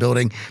other and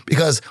building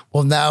because,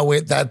 well, now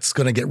that's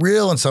going to get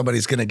real and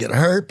somebody's going to get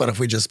hurt. But if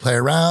we just play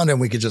around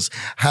and we could just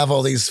have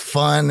all these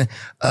fun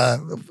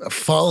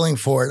falling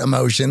for it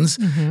emotions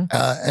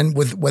and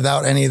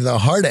without any of the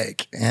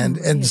heartache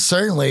and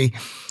certainly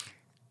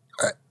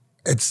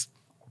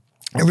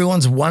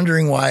everyone's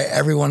wondering why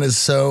everyone is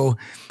so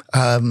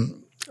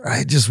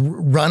just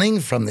running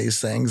from these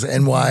things,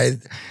 and why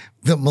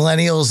the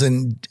millennials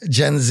and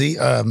Gen Z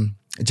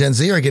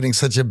are getting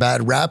such a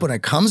bad rap when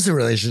it comes to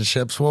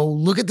relationships. Well,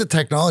 look at the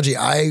technology.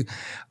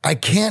 I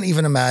can't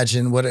even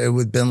imagine what it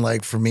would have been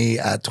like for me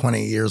at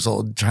 20 years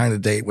old trying to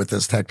date with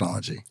this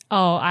technology.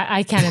 Oh,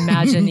 I can't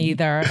imagine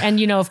either.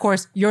 And, of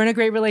course, you're in a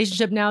great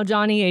relationship now,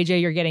 Johnny. AJ,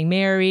 you're getting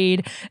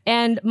married.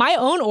 And my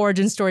own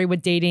origin story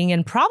with dating,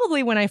 and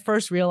probably when I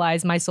first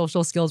realized my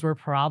social skills were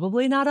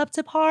probably not up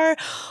to par,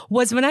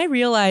 was when I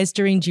realized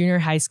during junior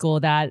high school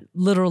that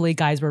literally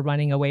guys were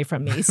running away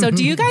from me. So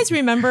do you guys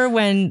remember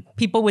when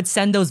people would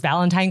send those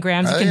Valentine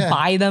grams? You can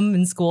buy them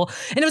in school.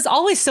 And it was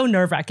always so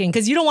nerve-wracking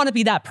because you don't want to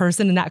be that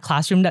person in that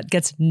classroom that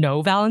gets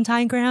no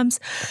Valentine grams.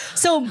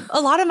 So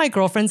a lot of my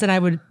girlfriends and I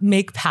would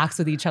make pacts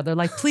with each other,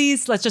 like,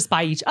 please, let's just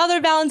buy each other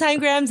Valentine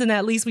grams, and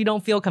at least we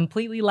don't feel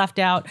completely left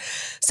out.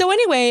 So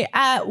anyway,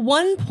 at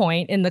one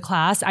point in the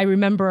class, I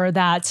remember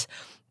that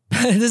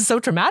this is so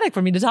traumatic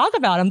for me to talk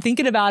about. I'm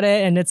thinking about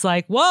it, and it's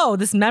like, whoa,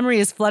 this memory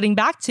is flooding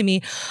back to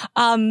me.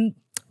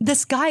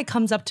 This guy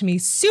comes up to me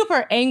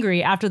super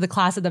angry after the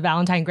class that the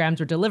Valentine grams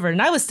were delivered.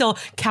 And I was still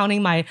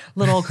counting my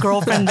little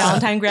girlfriend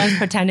Valentine grams,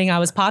 pretending I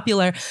was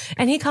popular.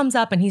 And he comes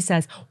up and he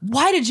says,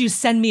 "Why did you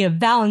send me a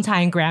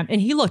Valentine gram?" And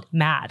he looked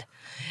mad.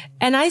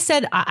 And I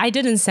said, I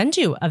didn't send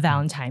you a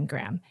Valentine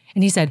gram.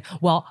 And he said,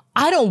 "Well,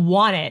 I don't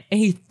want it."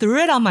 And he threw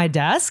it on my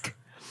desk.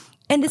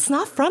 And it's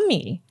not from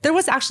me. There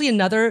was actually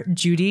another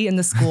Judy in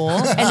the school,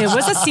 and it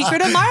was a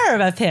secret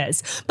admirer of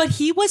his. But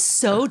he was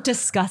so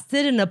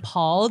disgusted and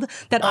appalled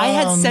that I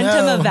had sent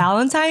him a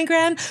Valentine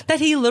gram that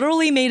he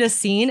literally made a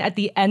scene at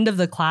the end of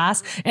the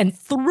class and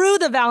threw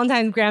the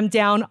Valentine gram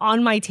down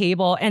on my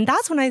table. And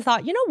that's when I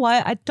thought, you know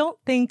what? I don't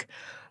think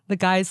the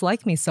guys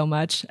like me so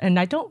much. And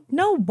I don't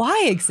know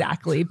why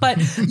exactly. But,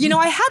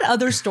 I had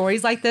other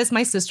stories like this.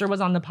 My sister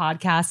was on the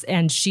podcast,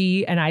 and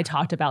she and I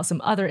talked about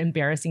some other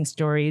embarrassing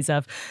stories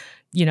of,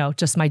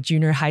 just my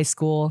junior high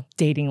school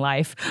dating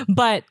life.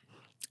 But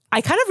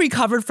I kind of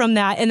recovered from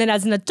that. And then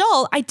as an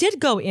adult, I did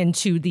go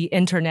into the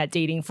internet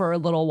dating for a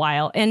little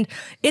while. And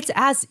it's,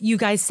 as you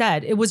guys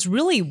said, it was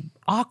really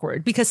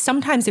awkward because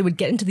sometimes they would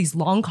get into these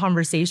long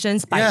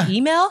conversations by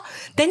email.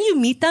 Then you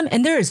meet them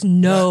and there is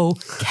no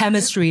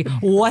chemistry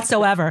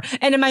whatsoever.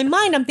 And in my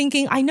mind, I'm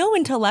thinking, I know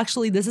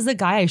intellectually this is a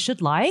guy I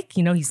should like.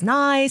 He's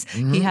nice.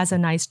 Mm-hmm. He has a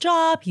nice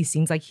job. He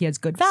seems like he has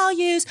good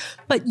values,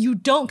 but you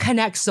don't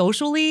connect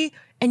socially.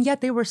 And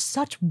yet they were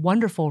such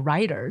wonderful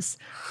writers,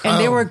 and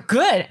they were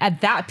good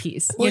at that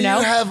piece. Well, you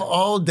have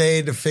all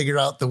day to figure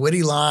out the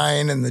witty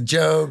line and the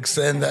jokes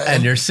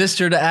and your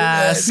sister to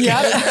ask,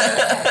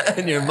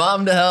 and your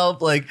mom to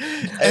help. And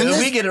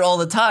we get it all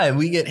the time.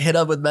 We get hit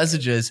up with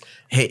messages.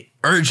 Hey,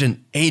 urgent,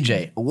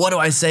 AJ, what do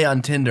I say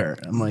on Tinder?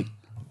 I'm like,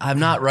 I'm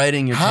not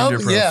writing your Tinder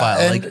profile.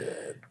 And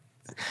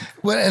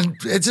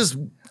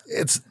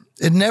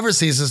it never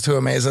ceases to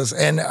amaze us,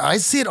 and I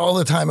see it all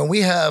the time. And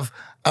we have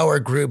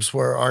our groups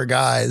where our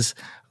guys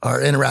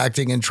are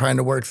interacting and trying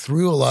to work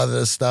through a lot of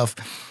this stuff.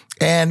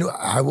 And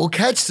I will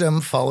catch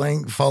them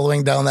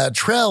following down that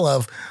trail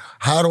of,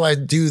 how do I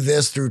do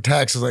this through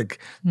text? It's like,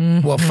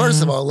 well,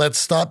 first of all, let's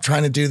stop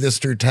trying to do this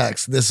through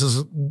text. This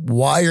is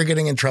why you're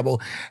getting in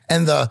trouble.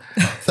 And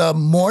the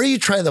more you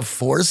try to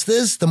force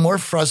this, the more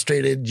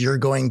frustrated you're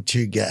going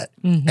to get.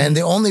 Mm-hmm. And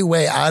the only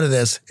way out of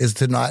this is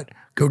to not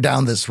go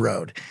down this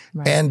road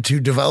and to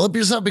develop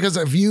yourself, because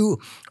if you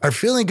are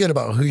feeling good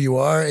about who you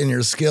are and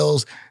your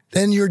skills,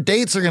 then your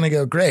dates are going to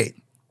go great.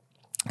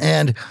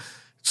 And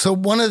so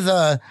one of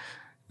the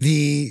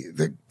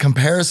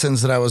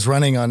comparisons that I was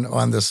running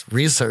on this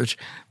research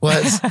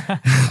was I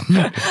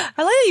like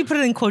that you put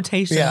it in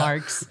quotation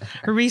marks.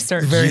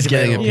 Research. He's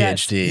getting a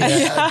PhD.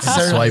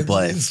 Swipe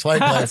life.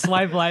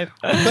 Swipe life.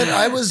 But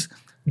I was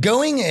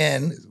going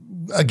in,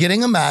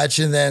 getting a match,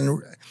 and then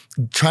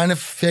trying to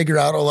figure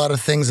out a lot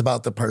of things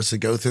about the person,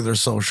 go through their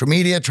social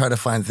media, try to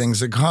find things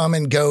in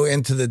common, go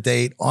into the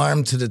date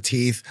armed to the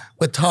teeth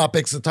with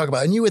topics to talk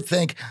about. And you would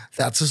think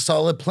that's a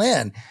solid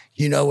plan.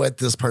 You know who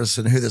this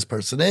person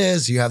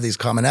is, you have these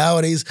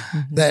commonalities,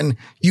 then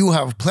you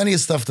have plenty of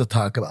stuff to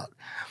talk about.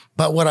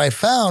 But what I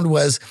found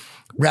was,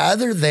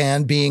 rather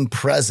than being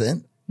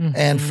present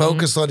and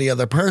focused on the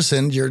other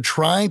person, you're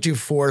trying to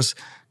force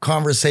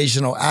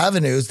conversational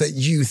avenues that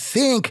you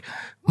think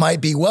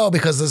might be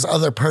because this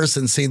other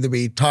person seemed to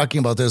be talking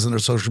about this on their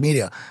social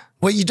media.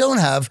 What you don't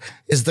have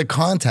is the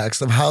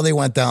context of how they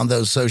went down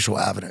those social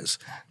avenues,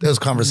 those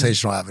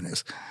conversational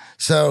avenues.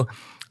 So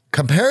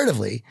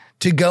comparatively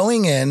to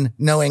going in,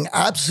 knowing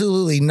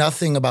absolutely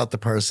nothing about the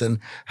person,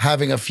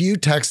 having a few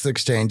text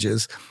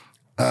exchanges,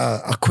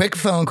 a quick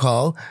phone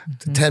call,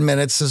 10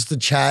 minutes just to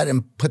chat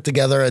and put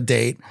together a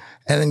date,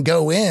 and then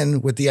go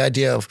in with the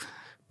idea of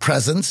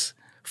presence,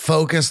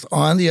 focused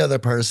on the other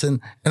person.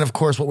 And of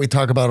course, what we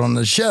talk about on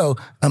the show,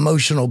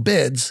 emotional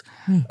bids,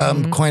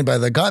 coined by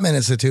the Gottman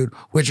Institute,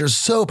 which are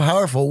so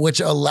powerful, which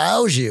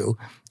allows you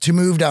to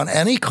move down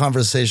any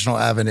conversational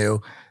avenue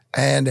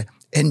and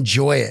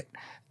enjoy it.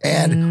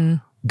 And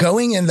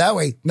going in that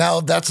way, now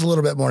that's a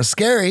little bit more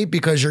scary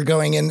because you're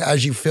going in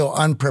as you feel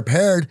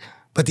unprepared,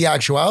 but the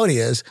actuality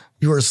is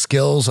your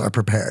skills are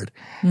prepared.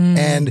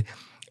 And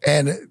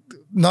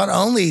not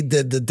only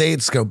did the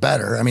dates go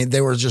better, I mean,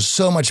 they were just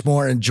so much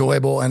more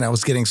enjoyable and I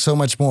was getting so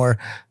much more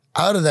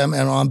out of them.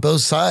 And on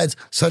both sides,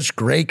 such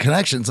great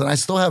connections. And I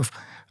still have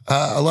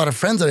a lot of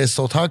friends that I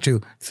still talk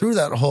to through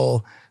that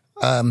whole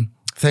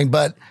thing.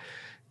 But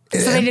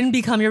so they didn't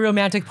become your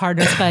romantic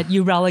partners, but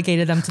you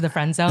relegated them to the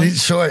friend zone?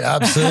 Sure,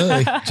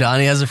 absolutely.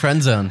 Johnny has a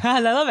friend zone. I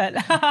love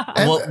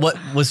it. What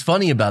was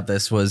funny about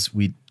this was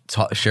we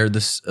shared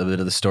this a bit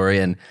of the story,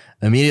 and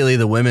immediately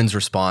the women's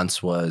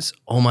response was,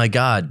 "Oh my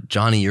God,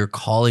 Johnny, you're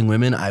calling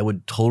women. I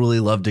would totally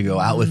love to go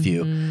out with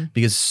you,"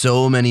 because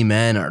so many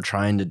men are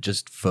trying to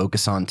just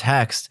focus on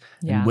text,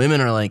 and women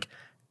are like,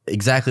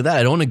 exactly that.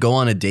 I don't want to go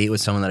on a date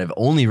with someone that I've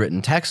only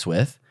written text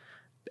with.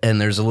 And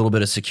there's a little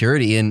bit of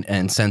security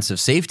and sense of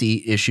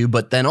safety issue.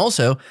 But then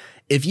also,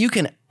 if you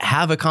can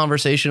have a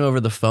conversation over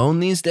the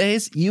phone these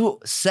days, you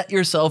set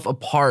yourself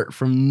apart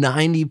from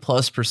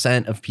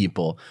 90+% of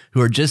people who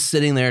are just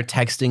sitting there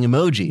texting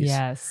emojis.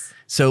 Yes.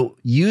 So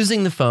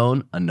using the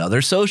phone,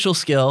 another social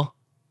skill,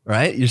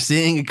 right? You're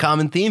seeing a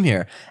common theme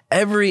here.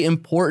 Every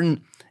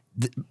important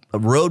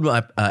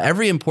roadmap,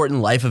 every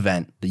important life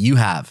event that you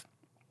have,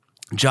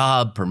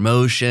 job,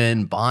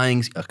 promotion,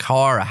 buying a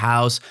car, a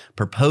house,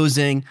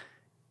 proposing,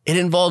 it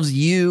involves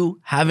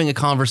you having a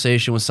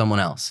conversation with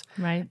someone else.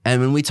 Right. And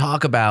when we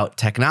talk about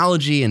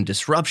technology and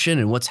disruption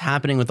and what's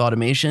happening with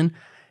automation,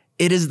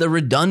 it is the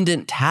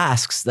redundant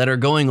tasks that are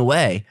going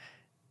away.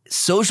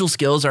 Social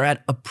skills are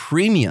at a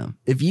premium.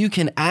 If you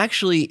can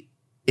actually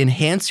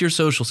enhance your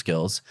social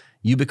skills,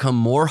 you become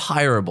more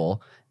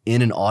hireable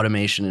in an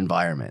automation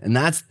environment. And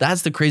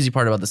that's the crazy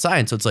part about the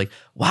science. So it's like,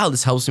 wow,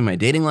 this helps me in my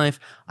dating life.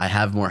 I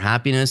have more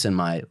happiness in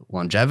my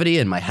longevity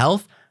and my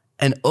health.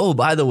 And oh,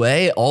 by the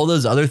way, all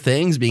those other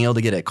things, being able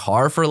to get a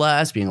car for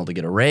less, being able to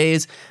get a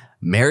raise,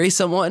 marry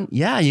someone,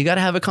 yeah, you got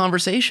to have a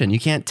conversation.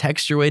 You can't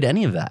text your way to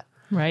any of that.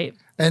 Right.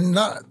 And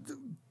not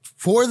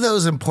for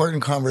those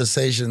important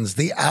conversations,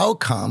 the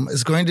outcome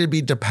is going to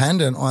be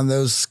dependent on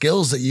those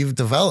skills that you've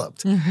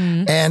developed.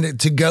 And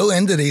to go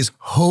into these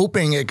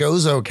hoping it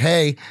goes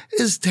okay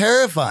is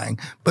terrifying.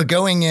 But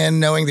going in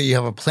knowing that you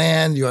have a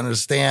plan, you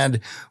understand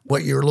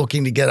what you're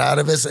looking to get out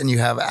of this, and you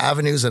have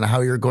avenues and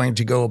how you're going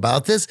to go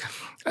about this,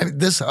 I mean,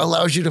 this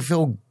allows you to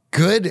feel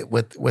good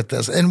with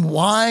this. And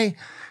why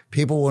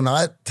people will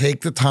not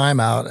take the time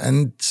out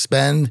and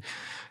spend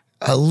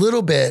a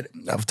little bit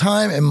of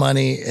time and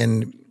money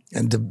in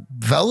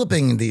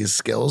developing these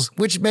skills,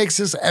 which makes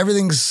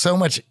everything so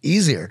much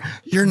easier.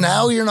 You're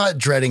not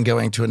dreading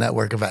going to a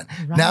network event.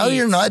 Right. Now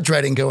you're not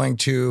dreading going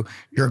to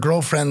your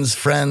girlfriend's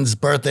friend's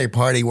birthday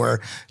party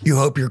where you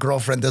hope your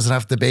girlfriend doesn't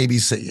have to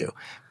babysit you.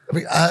 I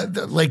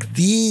mean, like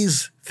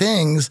these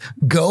things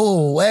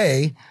go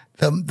away.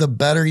 The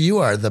better you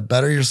are, the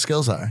better your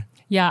skills are.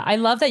 Yeah, I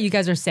love that you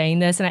guys are saying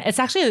this. And it's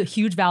actually a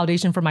huge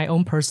validation for my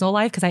own personal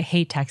life because I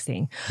hate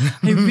texting.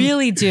 I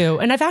really do.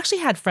 And I've actually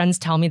had friends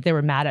tell me they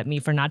were mad at me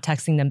for not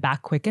texting them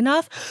back quick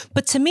enough.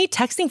 But to me,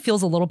 texting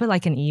feels a little bit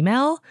like an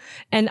email.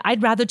 And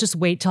I'd rather just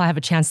wait till I have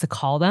a chance to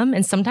call them.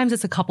 And sometimes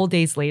it's a couple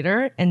days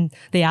later and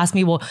they ask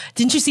me, well,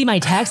 didn't you see my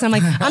text? And I'm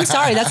like, I'm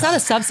sorry, that's not a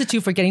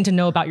substitute for getting to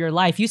know about your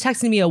life. You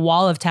texted me a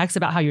wall of text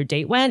about how your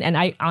date went. And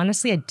I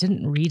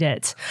didn't read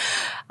it.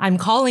 I'm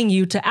calling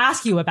you to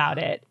ask you about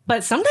it.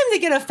 But sometimes they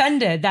get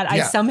offended that I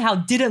somehow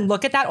didn't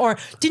look at that. Or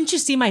didn't you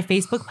see my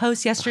Facebook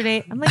post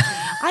yesterday? I'm like,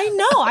 I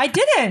know, I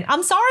didn't.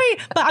 I'm sorry,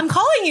 but I'm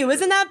calling you.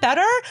 Isn't that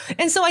better?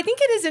 And so I think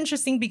it is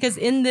interesting because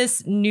in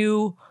this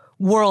new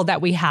world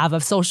that we have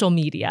of social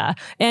media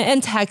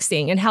and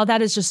texting and how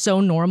that is just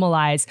so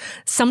normalized,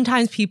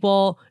 sometimes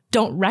people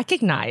don't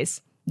recognize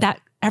that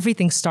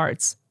everything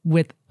starts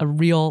with a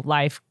real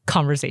life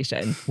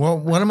conversation. Well,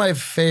 one of my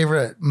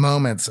favorite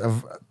moments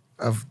of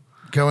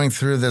going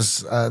through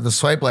this, the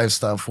swipe life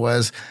stuff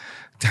was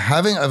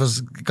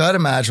got a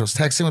match. I was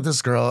texting with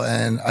this girl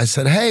and I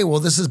said, hey, well,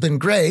 this has been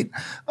great.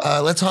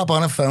 Let's hop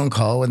on a phone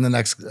call in the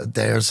next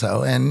day or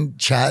so and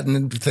chat,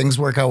 and if things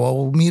work out well,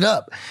 we'll meet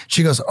up.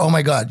 She goes, oh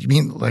my God, you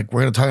mean like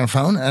we're going to talk on the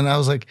phone? And I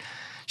was like,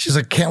 she's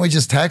like, can't we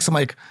just text? I'm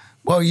like,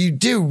 well, you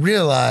do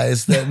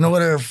realize that in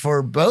order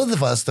for both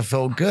of us to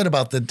feel good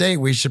about the date,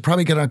 we should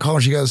probably get on a call.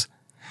 And she goes,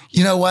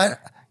 you know what?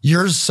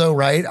 You're so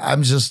right.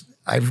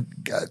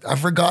 I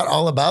forgot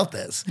all about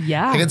this.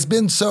 Yeah. Like it's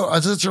been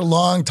such a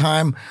long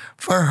time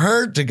for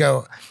her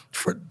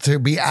to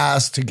be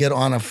asked to get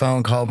on a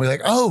phone call and be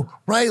like, oh,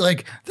 right.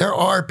 Like there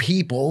are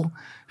people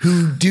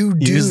who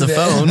use the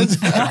phone to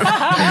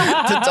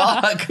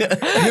talk,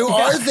 who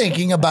are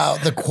thinking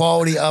about the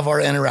quality of our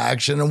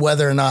interaction and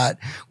whether or not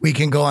we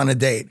can go on a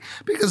date,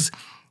 because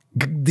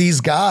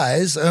these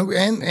guys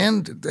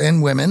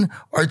and women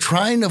are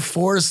trying to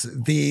force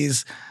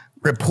these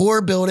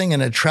rapport building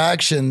and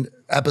attraction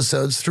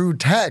episodes through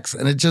text,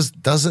 and it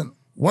just doesn't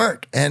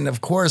work. And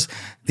of course,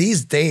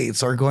 these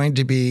dates are going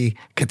to be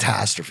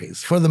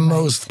catastrophes for the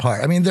most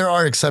part. I mean, there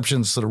are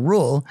exceptions to the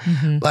rule,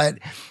 but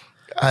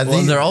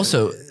Well, they're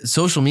also,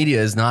 social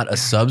media is not a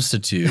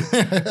substitute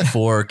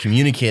for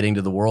communicating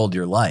to the world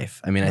your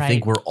life. I mean, I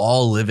think we're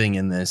all living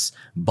in this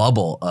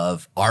bubble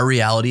of our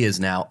reality is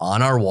now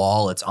on our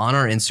wall. It's on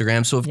our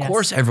Instagram. So of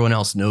course everyone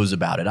else knows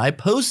about it. I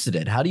posted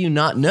it. How do you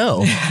not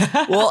know?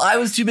 Well, I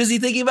was too busy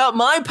thinking about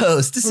my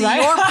post to see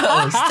your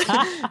post.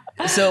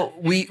 So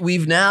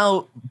we've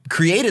now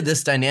created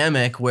this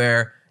dynamic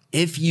where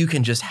if you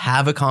can just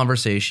have a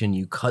conversation,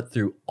 you cut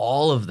through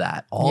all of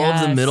that, all of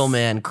the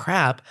middleman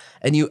crap,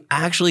 and you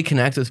actually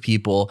connect with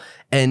people.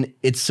 And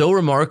it's so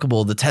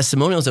remarkable, the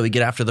testimonials that we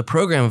get after the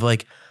program of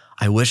like,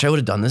 I wish I would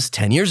have done this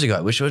 10 years ago.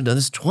 I wish I would have done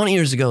this 20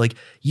 years ago. Like,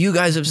 you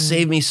guys have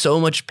saved me so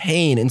much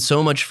pain and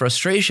so much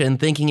frustration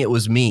thinking it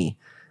was me.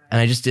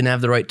 And I just didn't have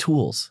the right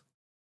tools.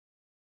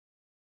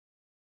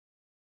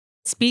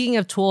 Speaking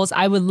of tools,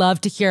 I would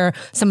love to hear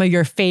some of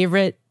your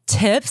favorite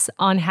tips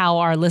on how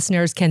our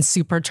listeners can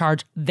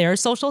supercharge their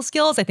social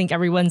skills. I think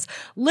everyone's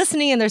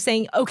listening and they're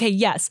saying, okay,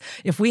 yes,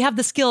 if we have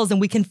the skills, then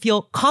we can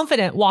feel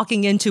confident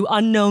walking into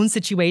unknown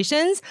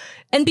situations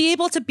and be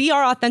able to be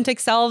our authentic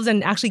selves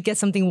and actually get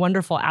something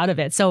wonderful out of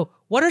it. So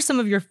what are some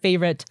of your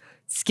favorite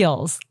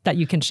skills that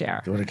you can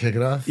share? Do you want to kick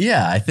it off?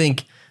 Yeah, I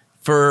think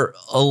for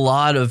a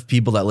lot of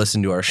people that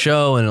listen to our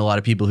show and a lot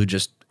of people who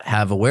just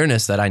have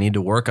awareness that I need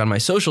to work on my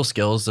social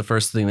skills, the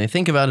first thing they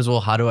think about is, well,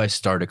 how do I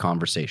start a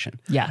conversation?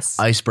 Yes.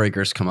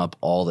 Icebreakers come up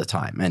all the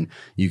time and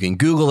you can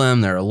Google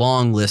them. There are a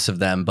long list of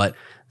them, but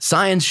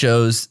science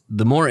shows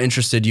the more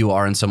interested you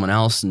are in someone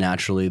else,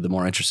 naturally, the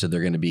more interested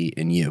they're going to be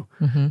in you.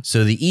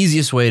 So the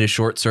easiest way to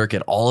short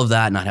circuit all of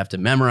that, not have to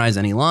memorize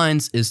any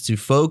lines, is to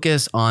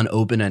focus on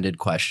open-ended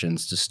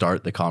questions to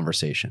start the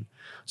conversation.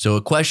 So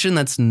a question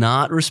that's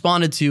not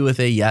responded to with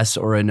a yes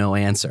or a no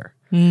answer.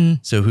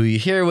 So who you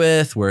here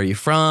with? Where are you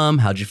from?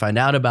 How'd you find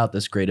out about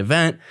this great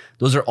event?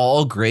 Those are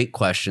all great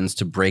questions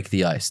to break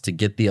the ice, to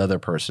get the other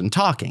person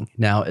talking.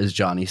 Now, as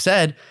Johnny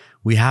said,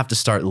 we have to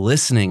start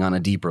listening on a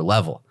deeper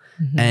level.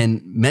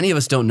 And many of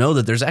us don't know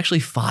that there's actually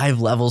 5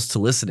 levels to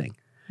listening.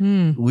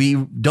 We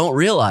don't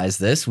realize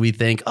this. We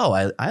think, oh,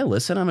 I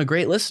listen. I'm a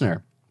great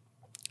listener.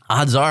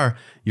 Odds are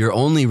you're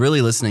only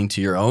really listening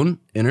to your own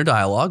inner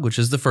dialogue, which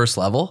is the first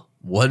level.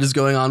 What is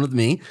going on with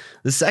me?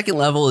 The second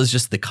level is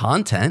just the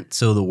content,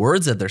 so the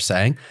words that they're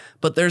saying,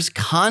 but there's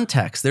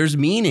context, there's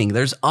meaning,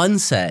 there's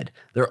unsaid.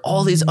 There are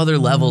all these other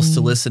levels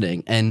to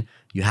listening, and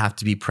you have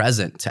to be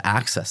present to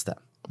access them.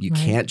 You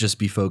can't just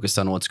be focused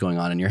on what's going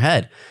on in your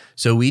head.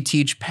 So we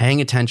teach paying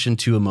attention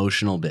to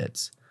emotional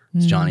bids,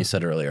 as Johnny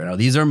said earlier. Now,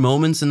 these are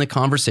moments in the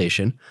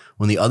conversation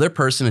when the other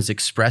person is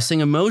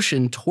expressing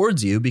emotion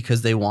towards you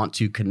because they want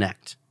to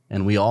connect.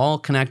 And we all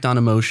connect on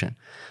emotion.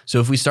 So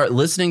if we start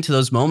listening to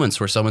those moments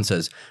where someone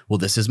says, well,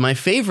 this is my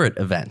favorite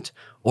event,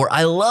 or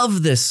I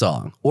love this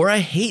song, or I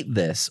hate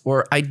this,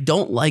 or I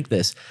don't like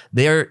this,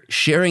 they're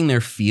sharing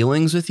their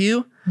feelings with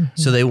you.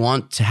 So they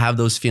want to have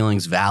those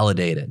feelings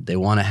validated. They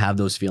want to have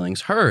those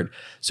feelings heard.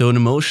 So an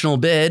emotional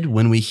bid,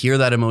 when we hear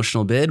that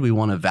emotional bid, we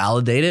want to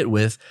validate it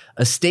with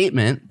a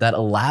statement that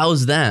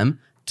allows them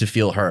to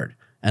feel heard.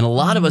 And a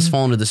lot of us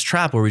fall into this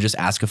trap where we just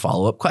ask a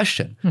follow-up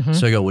question.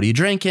 So I go, what are you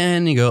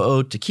drinking? You go,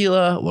 oh,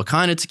 tequila. What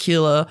kind of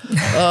tequila?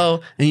 Oh,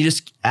 and you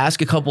just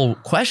ask a couple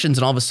questions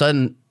and all of a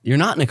sudden you're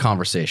not in a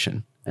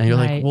conversation. And you're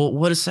like, well,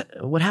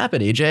 what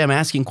happened, AJ? I'm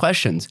asking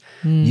questions.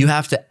 You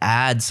have to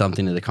add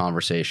something to the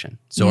conversation.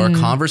 So our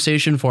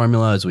conversation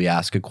formula is we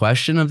ask a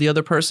question of the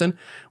other person.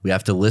 We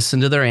have to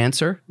listen to their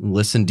answer,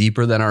 listen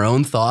deeper than our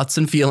own thoughts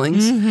and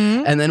feelings.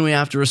 And then we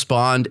have to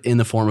respond in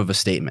the form of a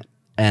statement.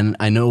 And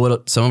I know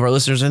what some of our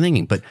listeners are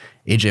thinking, but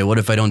AJ, what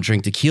if I don't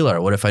drink tequila?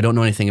 Or what if I don't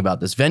know anything about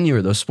this venue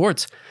or those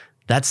sports?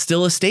 That's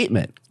still a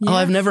statement. Oh,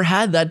 I've never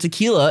had that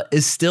tequila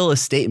is still a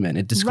statement.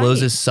 It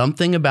discloses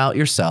something about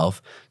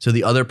yourself so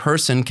the other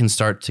person can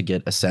start to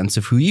get a sense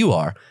of who you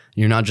are.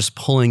 You're not just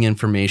pulling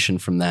information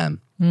from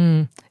them.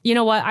 You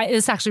know what?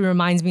 This actually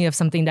reminds me of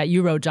something that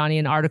you wrote, Johnny,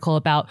 an article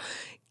about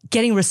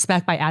getting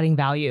respect by adding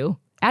value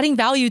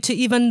to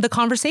even the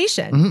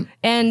conversation.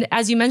 And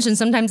as you mentioned,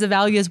 sometimes the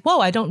value is, whoa,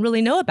 I don't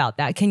really know about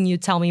that. Can you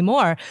tell me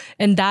more?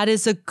 And that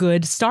is a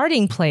good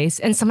starting place.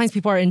 And sometimes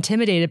people are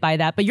intimidated by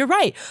that. But you're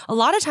right. A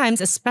lot of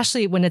times,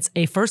 especially when it's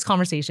a first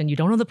conversation, you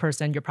don't know the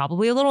person, you're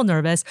probably a little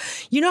nervous.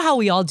 You know how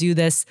we all do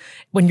this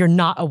when you're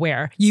not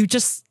aware. You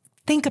just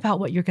think about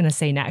what you're going to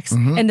say next.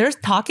 And they're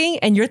talking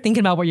and you're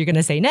thinking about what you're going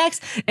to say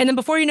next. And then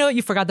before you know it,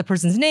 you forgot the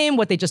person's name,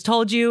 what they just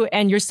told you,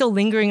 and you're still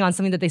lingering on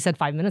something that they said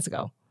 5 minutes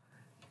ago.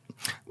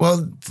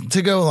 Well,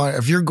 to go along,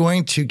 if you're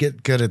going to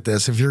get good at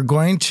this, if you're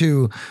going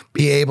to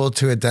be able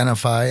to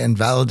identify and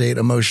validate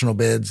emotional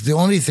bids, the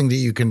only thing that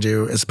you can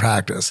do is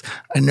practice.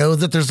 I know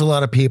that there's a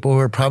lot of people who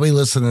are probably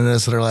listening to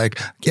this that are like,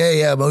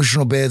 yeah,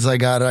 emotional bids, I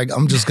got it.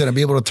 I'm just going to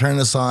be able to turn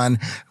this on.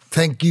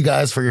 Thank you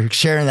guys for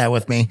sharing that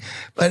with me.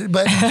 But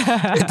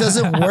it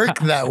doesn't work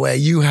that way.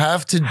 You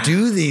have to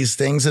do these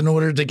things in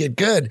order to get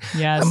good.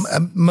 Yes.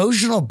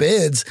 Emotional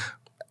bids,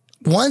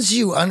 once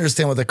you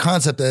understand what the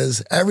concept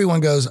is, everyone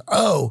goes,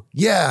 oh,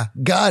 yeah,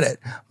 got it.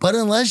 But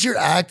unless you're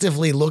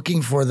actively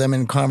looking for them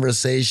in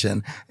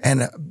conversation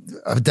and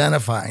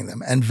identifying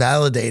them and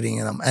validating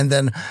them and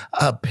then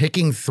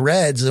picking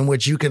threads in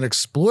which you can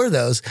explore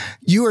those,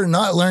 you are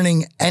not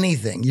learning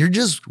anything. You're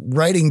just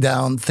writing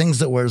down things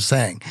that we're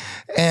saying.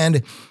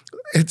 And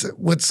it's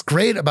what's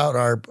great about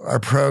our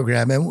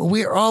program, and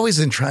we're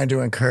always trying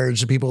to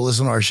encourage the people who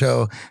listen to our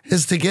show,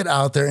 is to get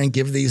out there and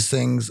give these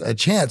things a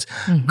chance.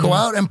 Go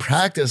out and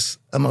practice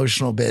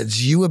emotional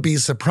bids. You would be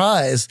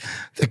surprised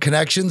the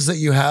connections that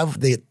you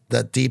have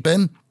that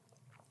deepen,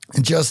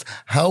 and just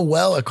how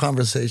well a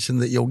conversation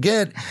that you'll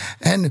get.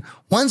 And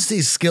once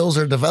these skills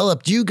are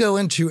developed, you go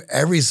into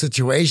every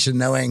situation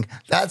knowing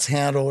that's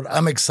handled.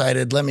 I'm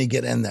excited. Let me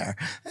get in there.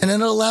 And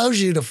it allows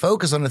you to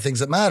focus on the things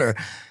that matter.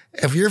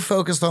 If you're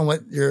focused on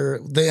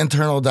the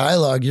internal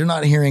dialogue, you're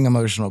not hearing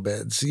emotional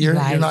bids. You're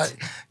not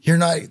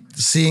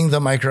seeing the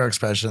micro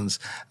expressions.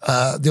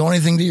 The only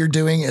thing that you're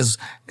doing is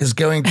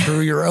going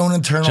through your own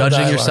internal judging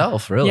dialogue.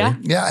 yourself, really.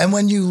 Yeah. And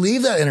when you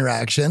leave that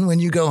interaction, when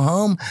you go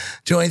home,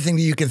 the only thing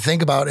that you can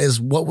think about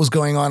is what was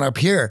going on up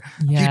here.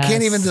 Yes. You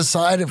can't even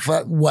decide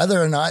whether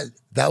or not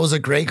that was a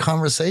great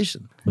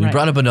conversation. You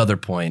brought up another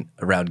point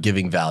around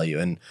giving value,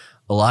 and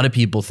a lot of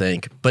people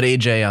think, but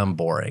AJ, I'm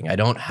boring. I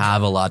don't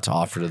have a lot to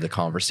offer to the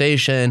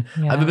conversation.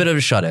 Yeah. I'm a bit of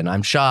a shut-in.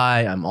 I'm shy.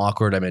 I'm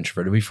awkward. I'm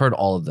introverted. We've heard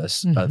all of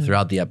this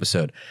throughout the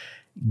episode.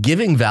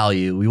 Giving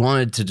value, we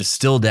wanted to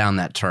distill down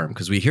that term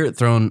because we hear it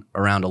thrown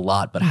around a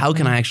lot, but how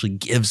can I actually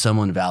give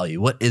someone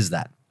value? What is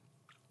that?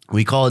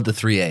 We call it the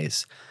 3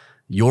 A's.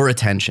 Your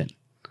attention.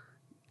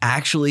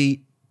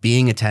 Actually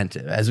being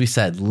attentive. As we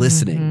said,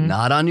 listening,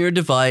 not on your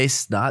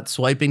device, not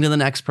swiping to the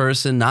next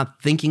person, not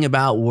thinking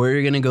about where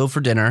you're going to go for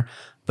dinner,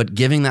 but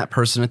giving that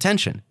person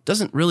attention.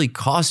 Doesn't really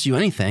cost you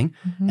anything,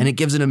 and it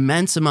gives an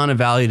immense amount of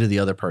value to the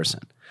other person.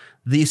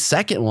 The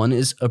second one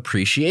is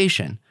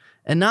appreciation,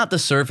 and not the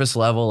surface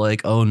level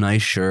like, oh,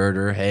 nice shirt,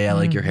 or hey, I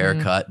like your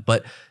haircut,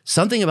 but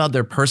something about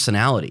their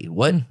personality.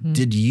 What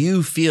did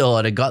you feel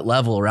at a gut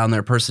level around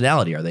their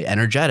personality? Are they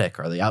energetic?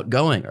 Are they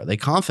outgoing? Are they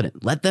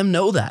confident? Let them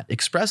know that,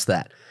 express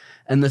that.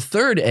 And the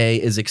third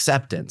A is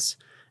acceptance.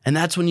 And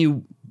that's when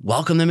you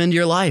welcome them into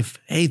your life.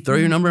 Hey, throw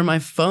your number in my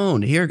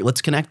phone. Here,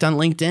 let's connect on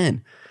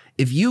LinkedIn.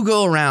 If you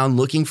go around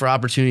looking for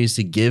opportunities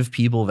to give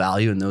people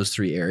value in those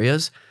 3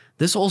 areas,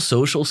 this whole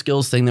social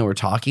skills thing that we're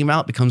talking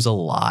about becomes a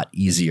lot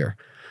easier.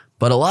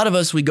 But a lot of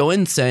us, we go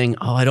in saying,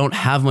 oh, I don't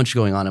have much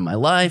going on in my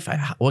life.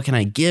 What can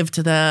I give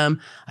to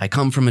them? I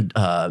come from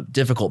a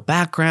difficult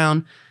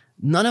background.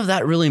 None of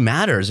that really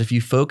matters if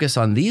you focus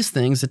on these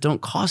things that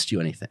don't cost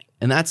you anything.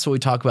 And that's what we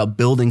talk about,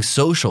 building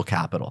social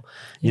capital.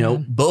 You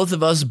know, both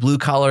of us blue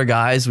collar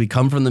guys, we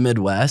come from the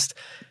Midwest.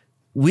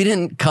 We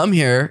didn't come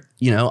here,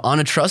 on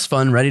a trust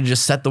fund ready to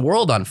just set the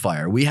world on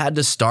fire. We had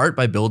to start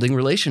by building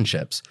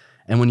relationships.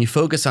 And when you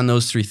focus on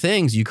those 3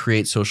 things, you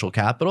create social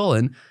capital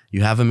and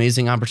you have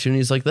amazing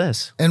opportunities like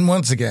this. And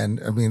once again,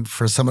 I mean,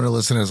 for someone who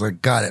listens,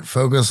 like, got it.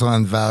 Focus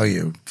on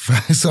value.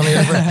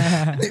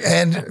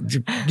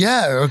 And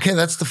yeah, okay,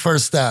 that's the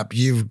first step.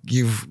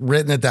 You've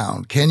written it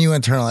down. Can you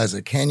internalize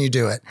it? Can you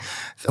do it?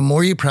 The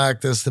more you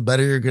practice, the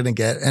better you're going to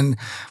get. And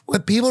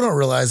what people don't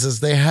realize is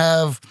they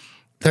have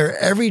their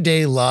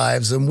everyday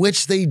lives in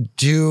which they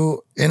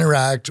do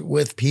interact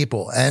with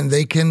people, and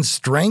they can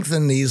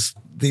strengthen these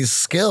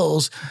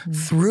skills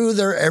through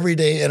their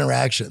everyday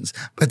interactions,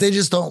 but they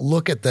just don't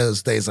look at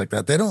those days like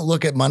that. They don't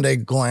look at Monday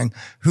going,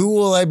 who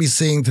will I be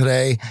seeing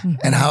today?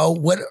 And how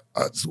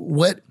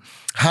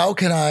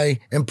can I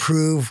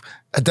improve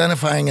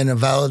identifying and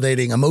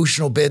validating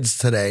emotional bids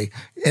today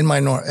in my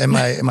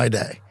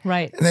day?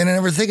 Right. And they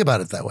never think about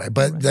it that way,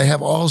 but they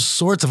have all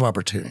sorts of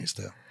opportunities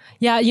to.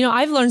 Yeah,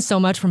 I've learned so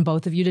much from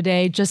both of you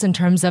today, just in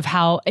terms of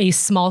how a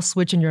small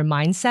switch in your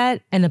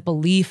mindset and a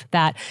belief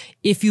that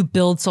if you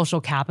build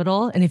social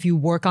capital and if you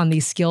work on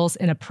these skills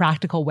in a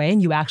practical way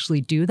and you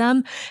actually do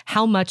them,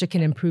 how much it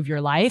can improve your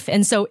life.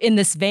 And so in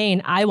this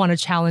vein, I want to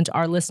challenge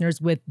our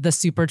listeners with the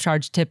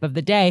supercharged tip of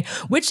the day,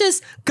 which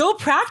is go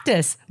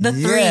practice the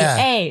 3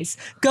 A's.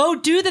 Go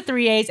do the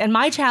 3 A's. And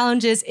my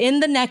challenge is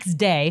in the next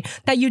day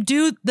that you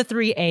do the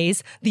 3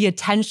 A's, the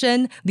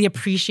attention, the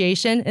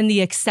appreciation, and the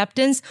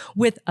acceptance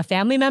with a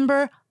family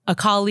member, a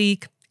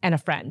colleague, and a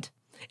friend.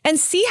 And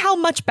see how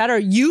much better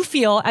you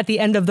feel at the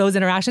end of those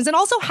interactions, and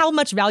also how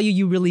much value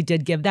you really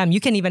did give them. You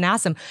can even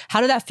ask them,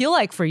 how did that feel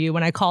like for you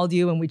when I called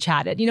you and we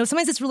chatted?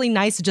 Sometimes it's really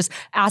nice to just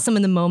ask them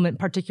in the moment,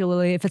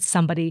 particularly if it's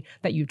somebody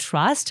that you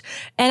trust.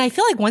 And I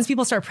feel like once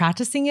people start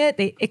practicing it,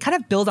 it kind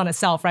of builds on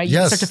itself, right?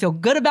 You start to feel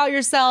good about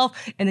yourself,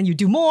 and then you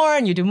do more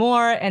and you do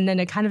more, and then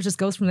it kind of just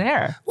goes from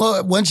there.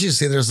 Well, once you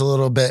see there's a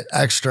little bit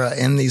extra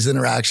in these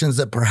interactions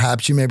that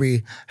perhaps you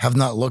maybe have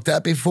not looked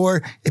at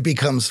before, it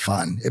becomes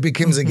fun. It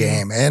becomes a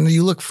game, and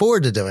you look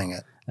forward to doing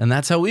it. And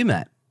that's how we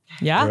met.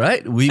 Yeah.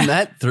 Right? We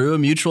met through a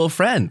mutual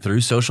friend,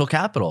 through social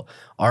capital.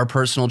 Our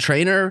personal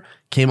trainer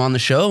came on the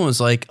show and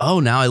was like, oh,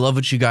 now I love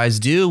what you guys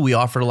do. We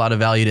offered a lot of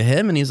value to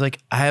him. And he's like,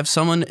 I have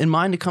someone in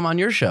mind to come on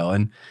your show.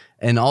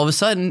 And all of a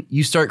sudden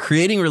you start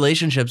creating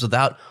relationships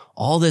without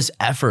all this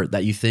effort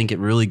that you think it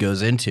really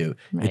goes into.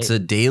 Right. It's a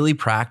daily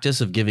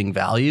practice of giving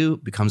value,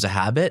 becomes a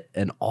habit,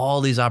 and all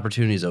these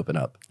opportunities open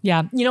up.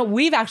 Yeah.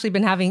 We've actually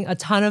been having a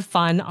ton of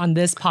fun on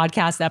this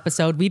podcast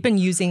episode. We've been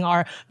using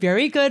our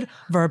very good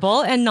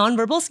verbal and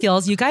nonverbal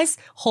skills. You guys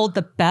hold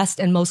the best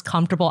and most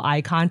comfortable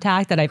eye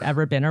contact that I've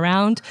ever been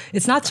around.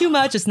 It's not too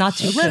much. It's not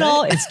too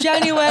little. It's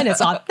genuine.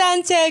 It's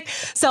authentic.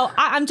 So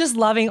I'm just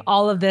loving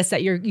all of this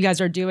that you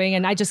guys are doing.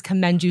 And I just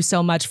commend you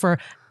so much for,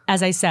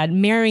 as I said,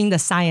 marrying the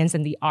science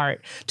and the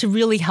art to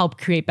really help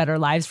create better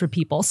lives for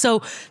people.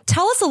 So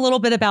tell us a little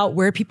bit about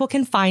where people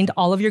can find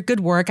all of your good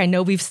work. I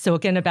know we've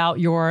spoken about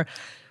your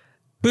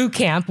boot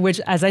camp, which,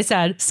 as I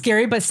said,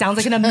 scary, but sounds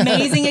like an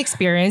amazing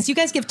experience. You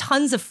guys give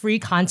tons of free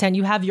content.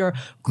 You have your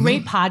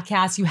great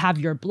podcasts, you have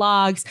your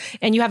blogs,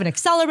 and you have an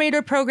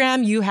accelerator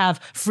program. You have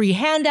free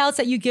handouts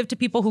that you give to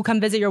people who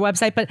come visit your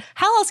website. But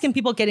how else can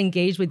people get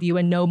engaged with you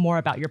and know more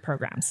about your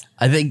programs?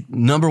 I think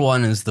number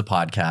one is the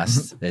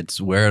podcast.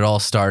 It's where it all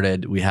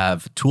started. We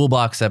have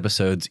toolbox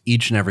episodes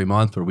each and every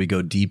month where we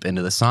go deep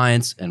into the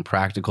science and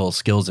practical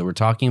skills that we're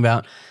talking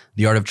about.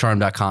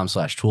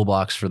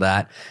 theartofcharm.com/toolbox for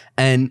that.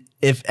 And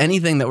if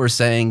anything that we're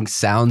saying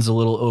sounds a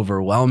little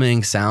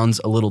overwhelming, sounds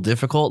a little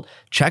difficult,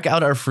 check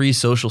out our free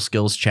social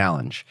skills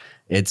challenge.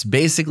 It's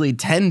basically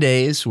 10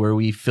 days where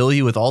we fill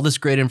you with all this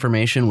great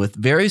information with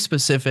very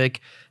specific,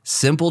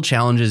 simple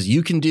challenges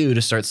you can do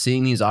to start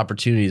seeing these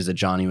opportunities that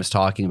Johnny was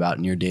talking about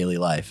in your daily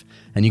life.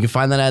 And you can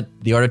find that at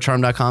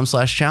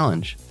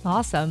theartofcharm.com/challenge.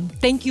 Awesome.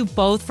 Thank you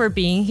both for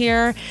being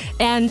here.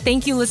 And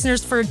thank you,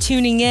 listeners, for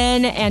tuning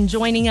in and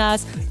joining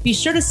us. Be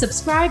sure to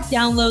subscribe,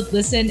 download,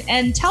 listen,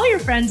 and tell your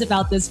friends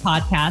about this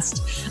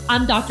podcast.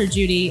 I'm Dr.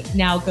 Judy.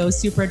 Now go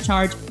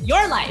supercharge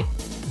your life.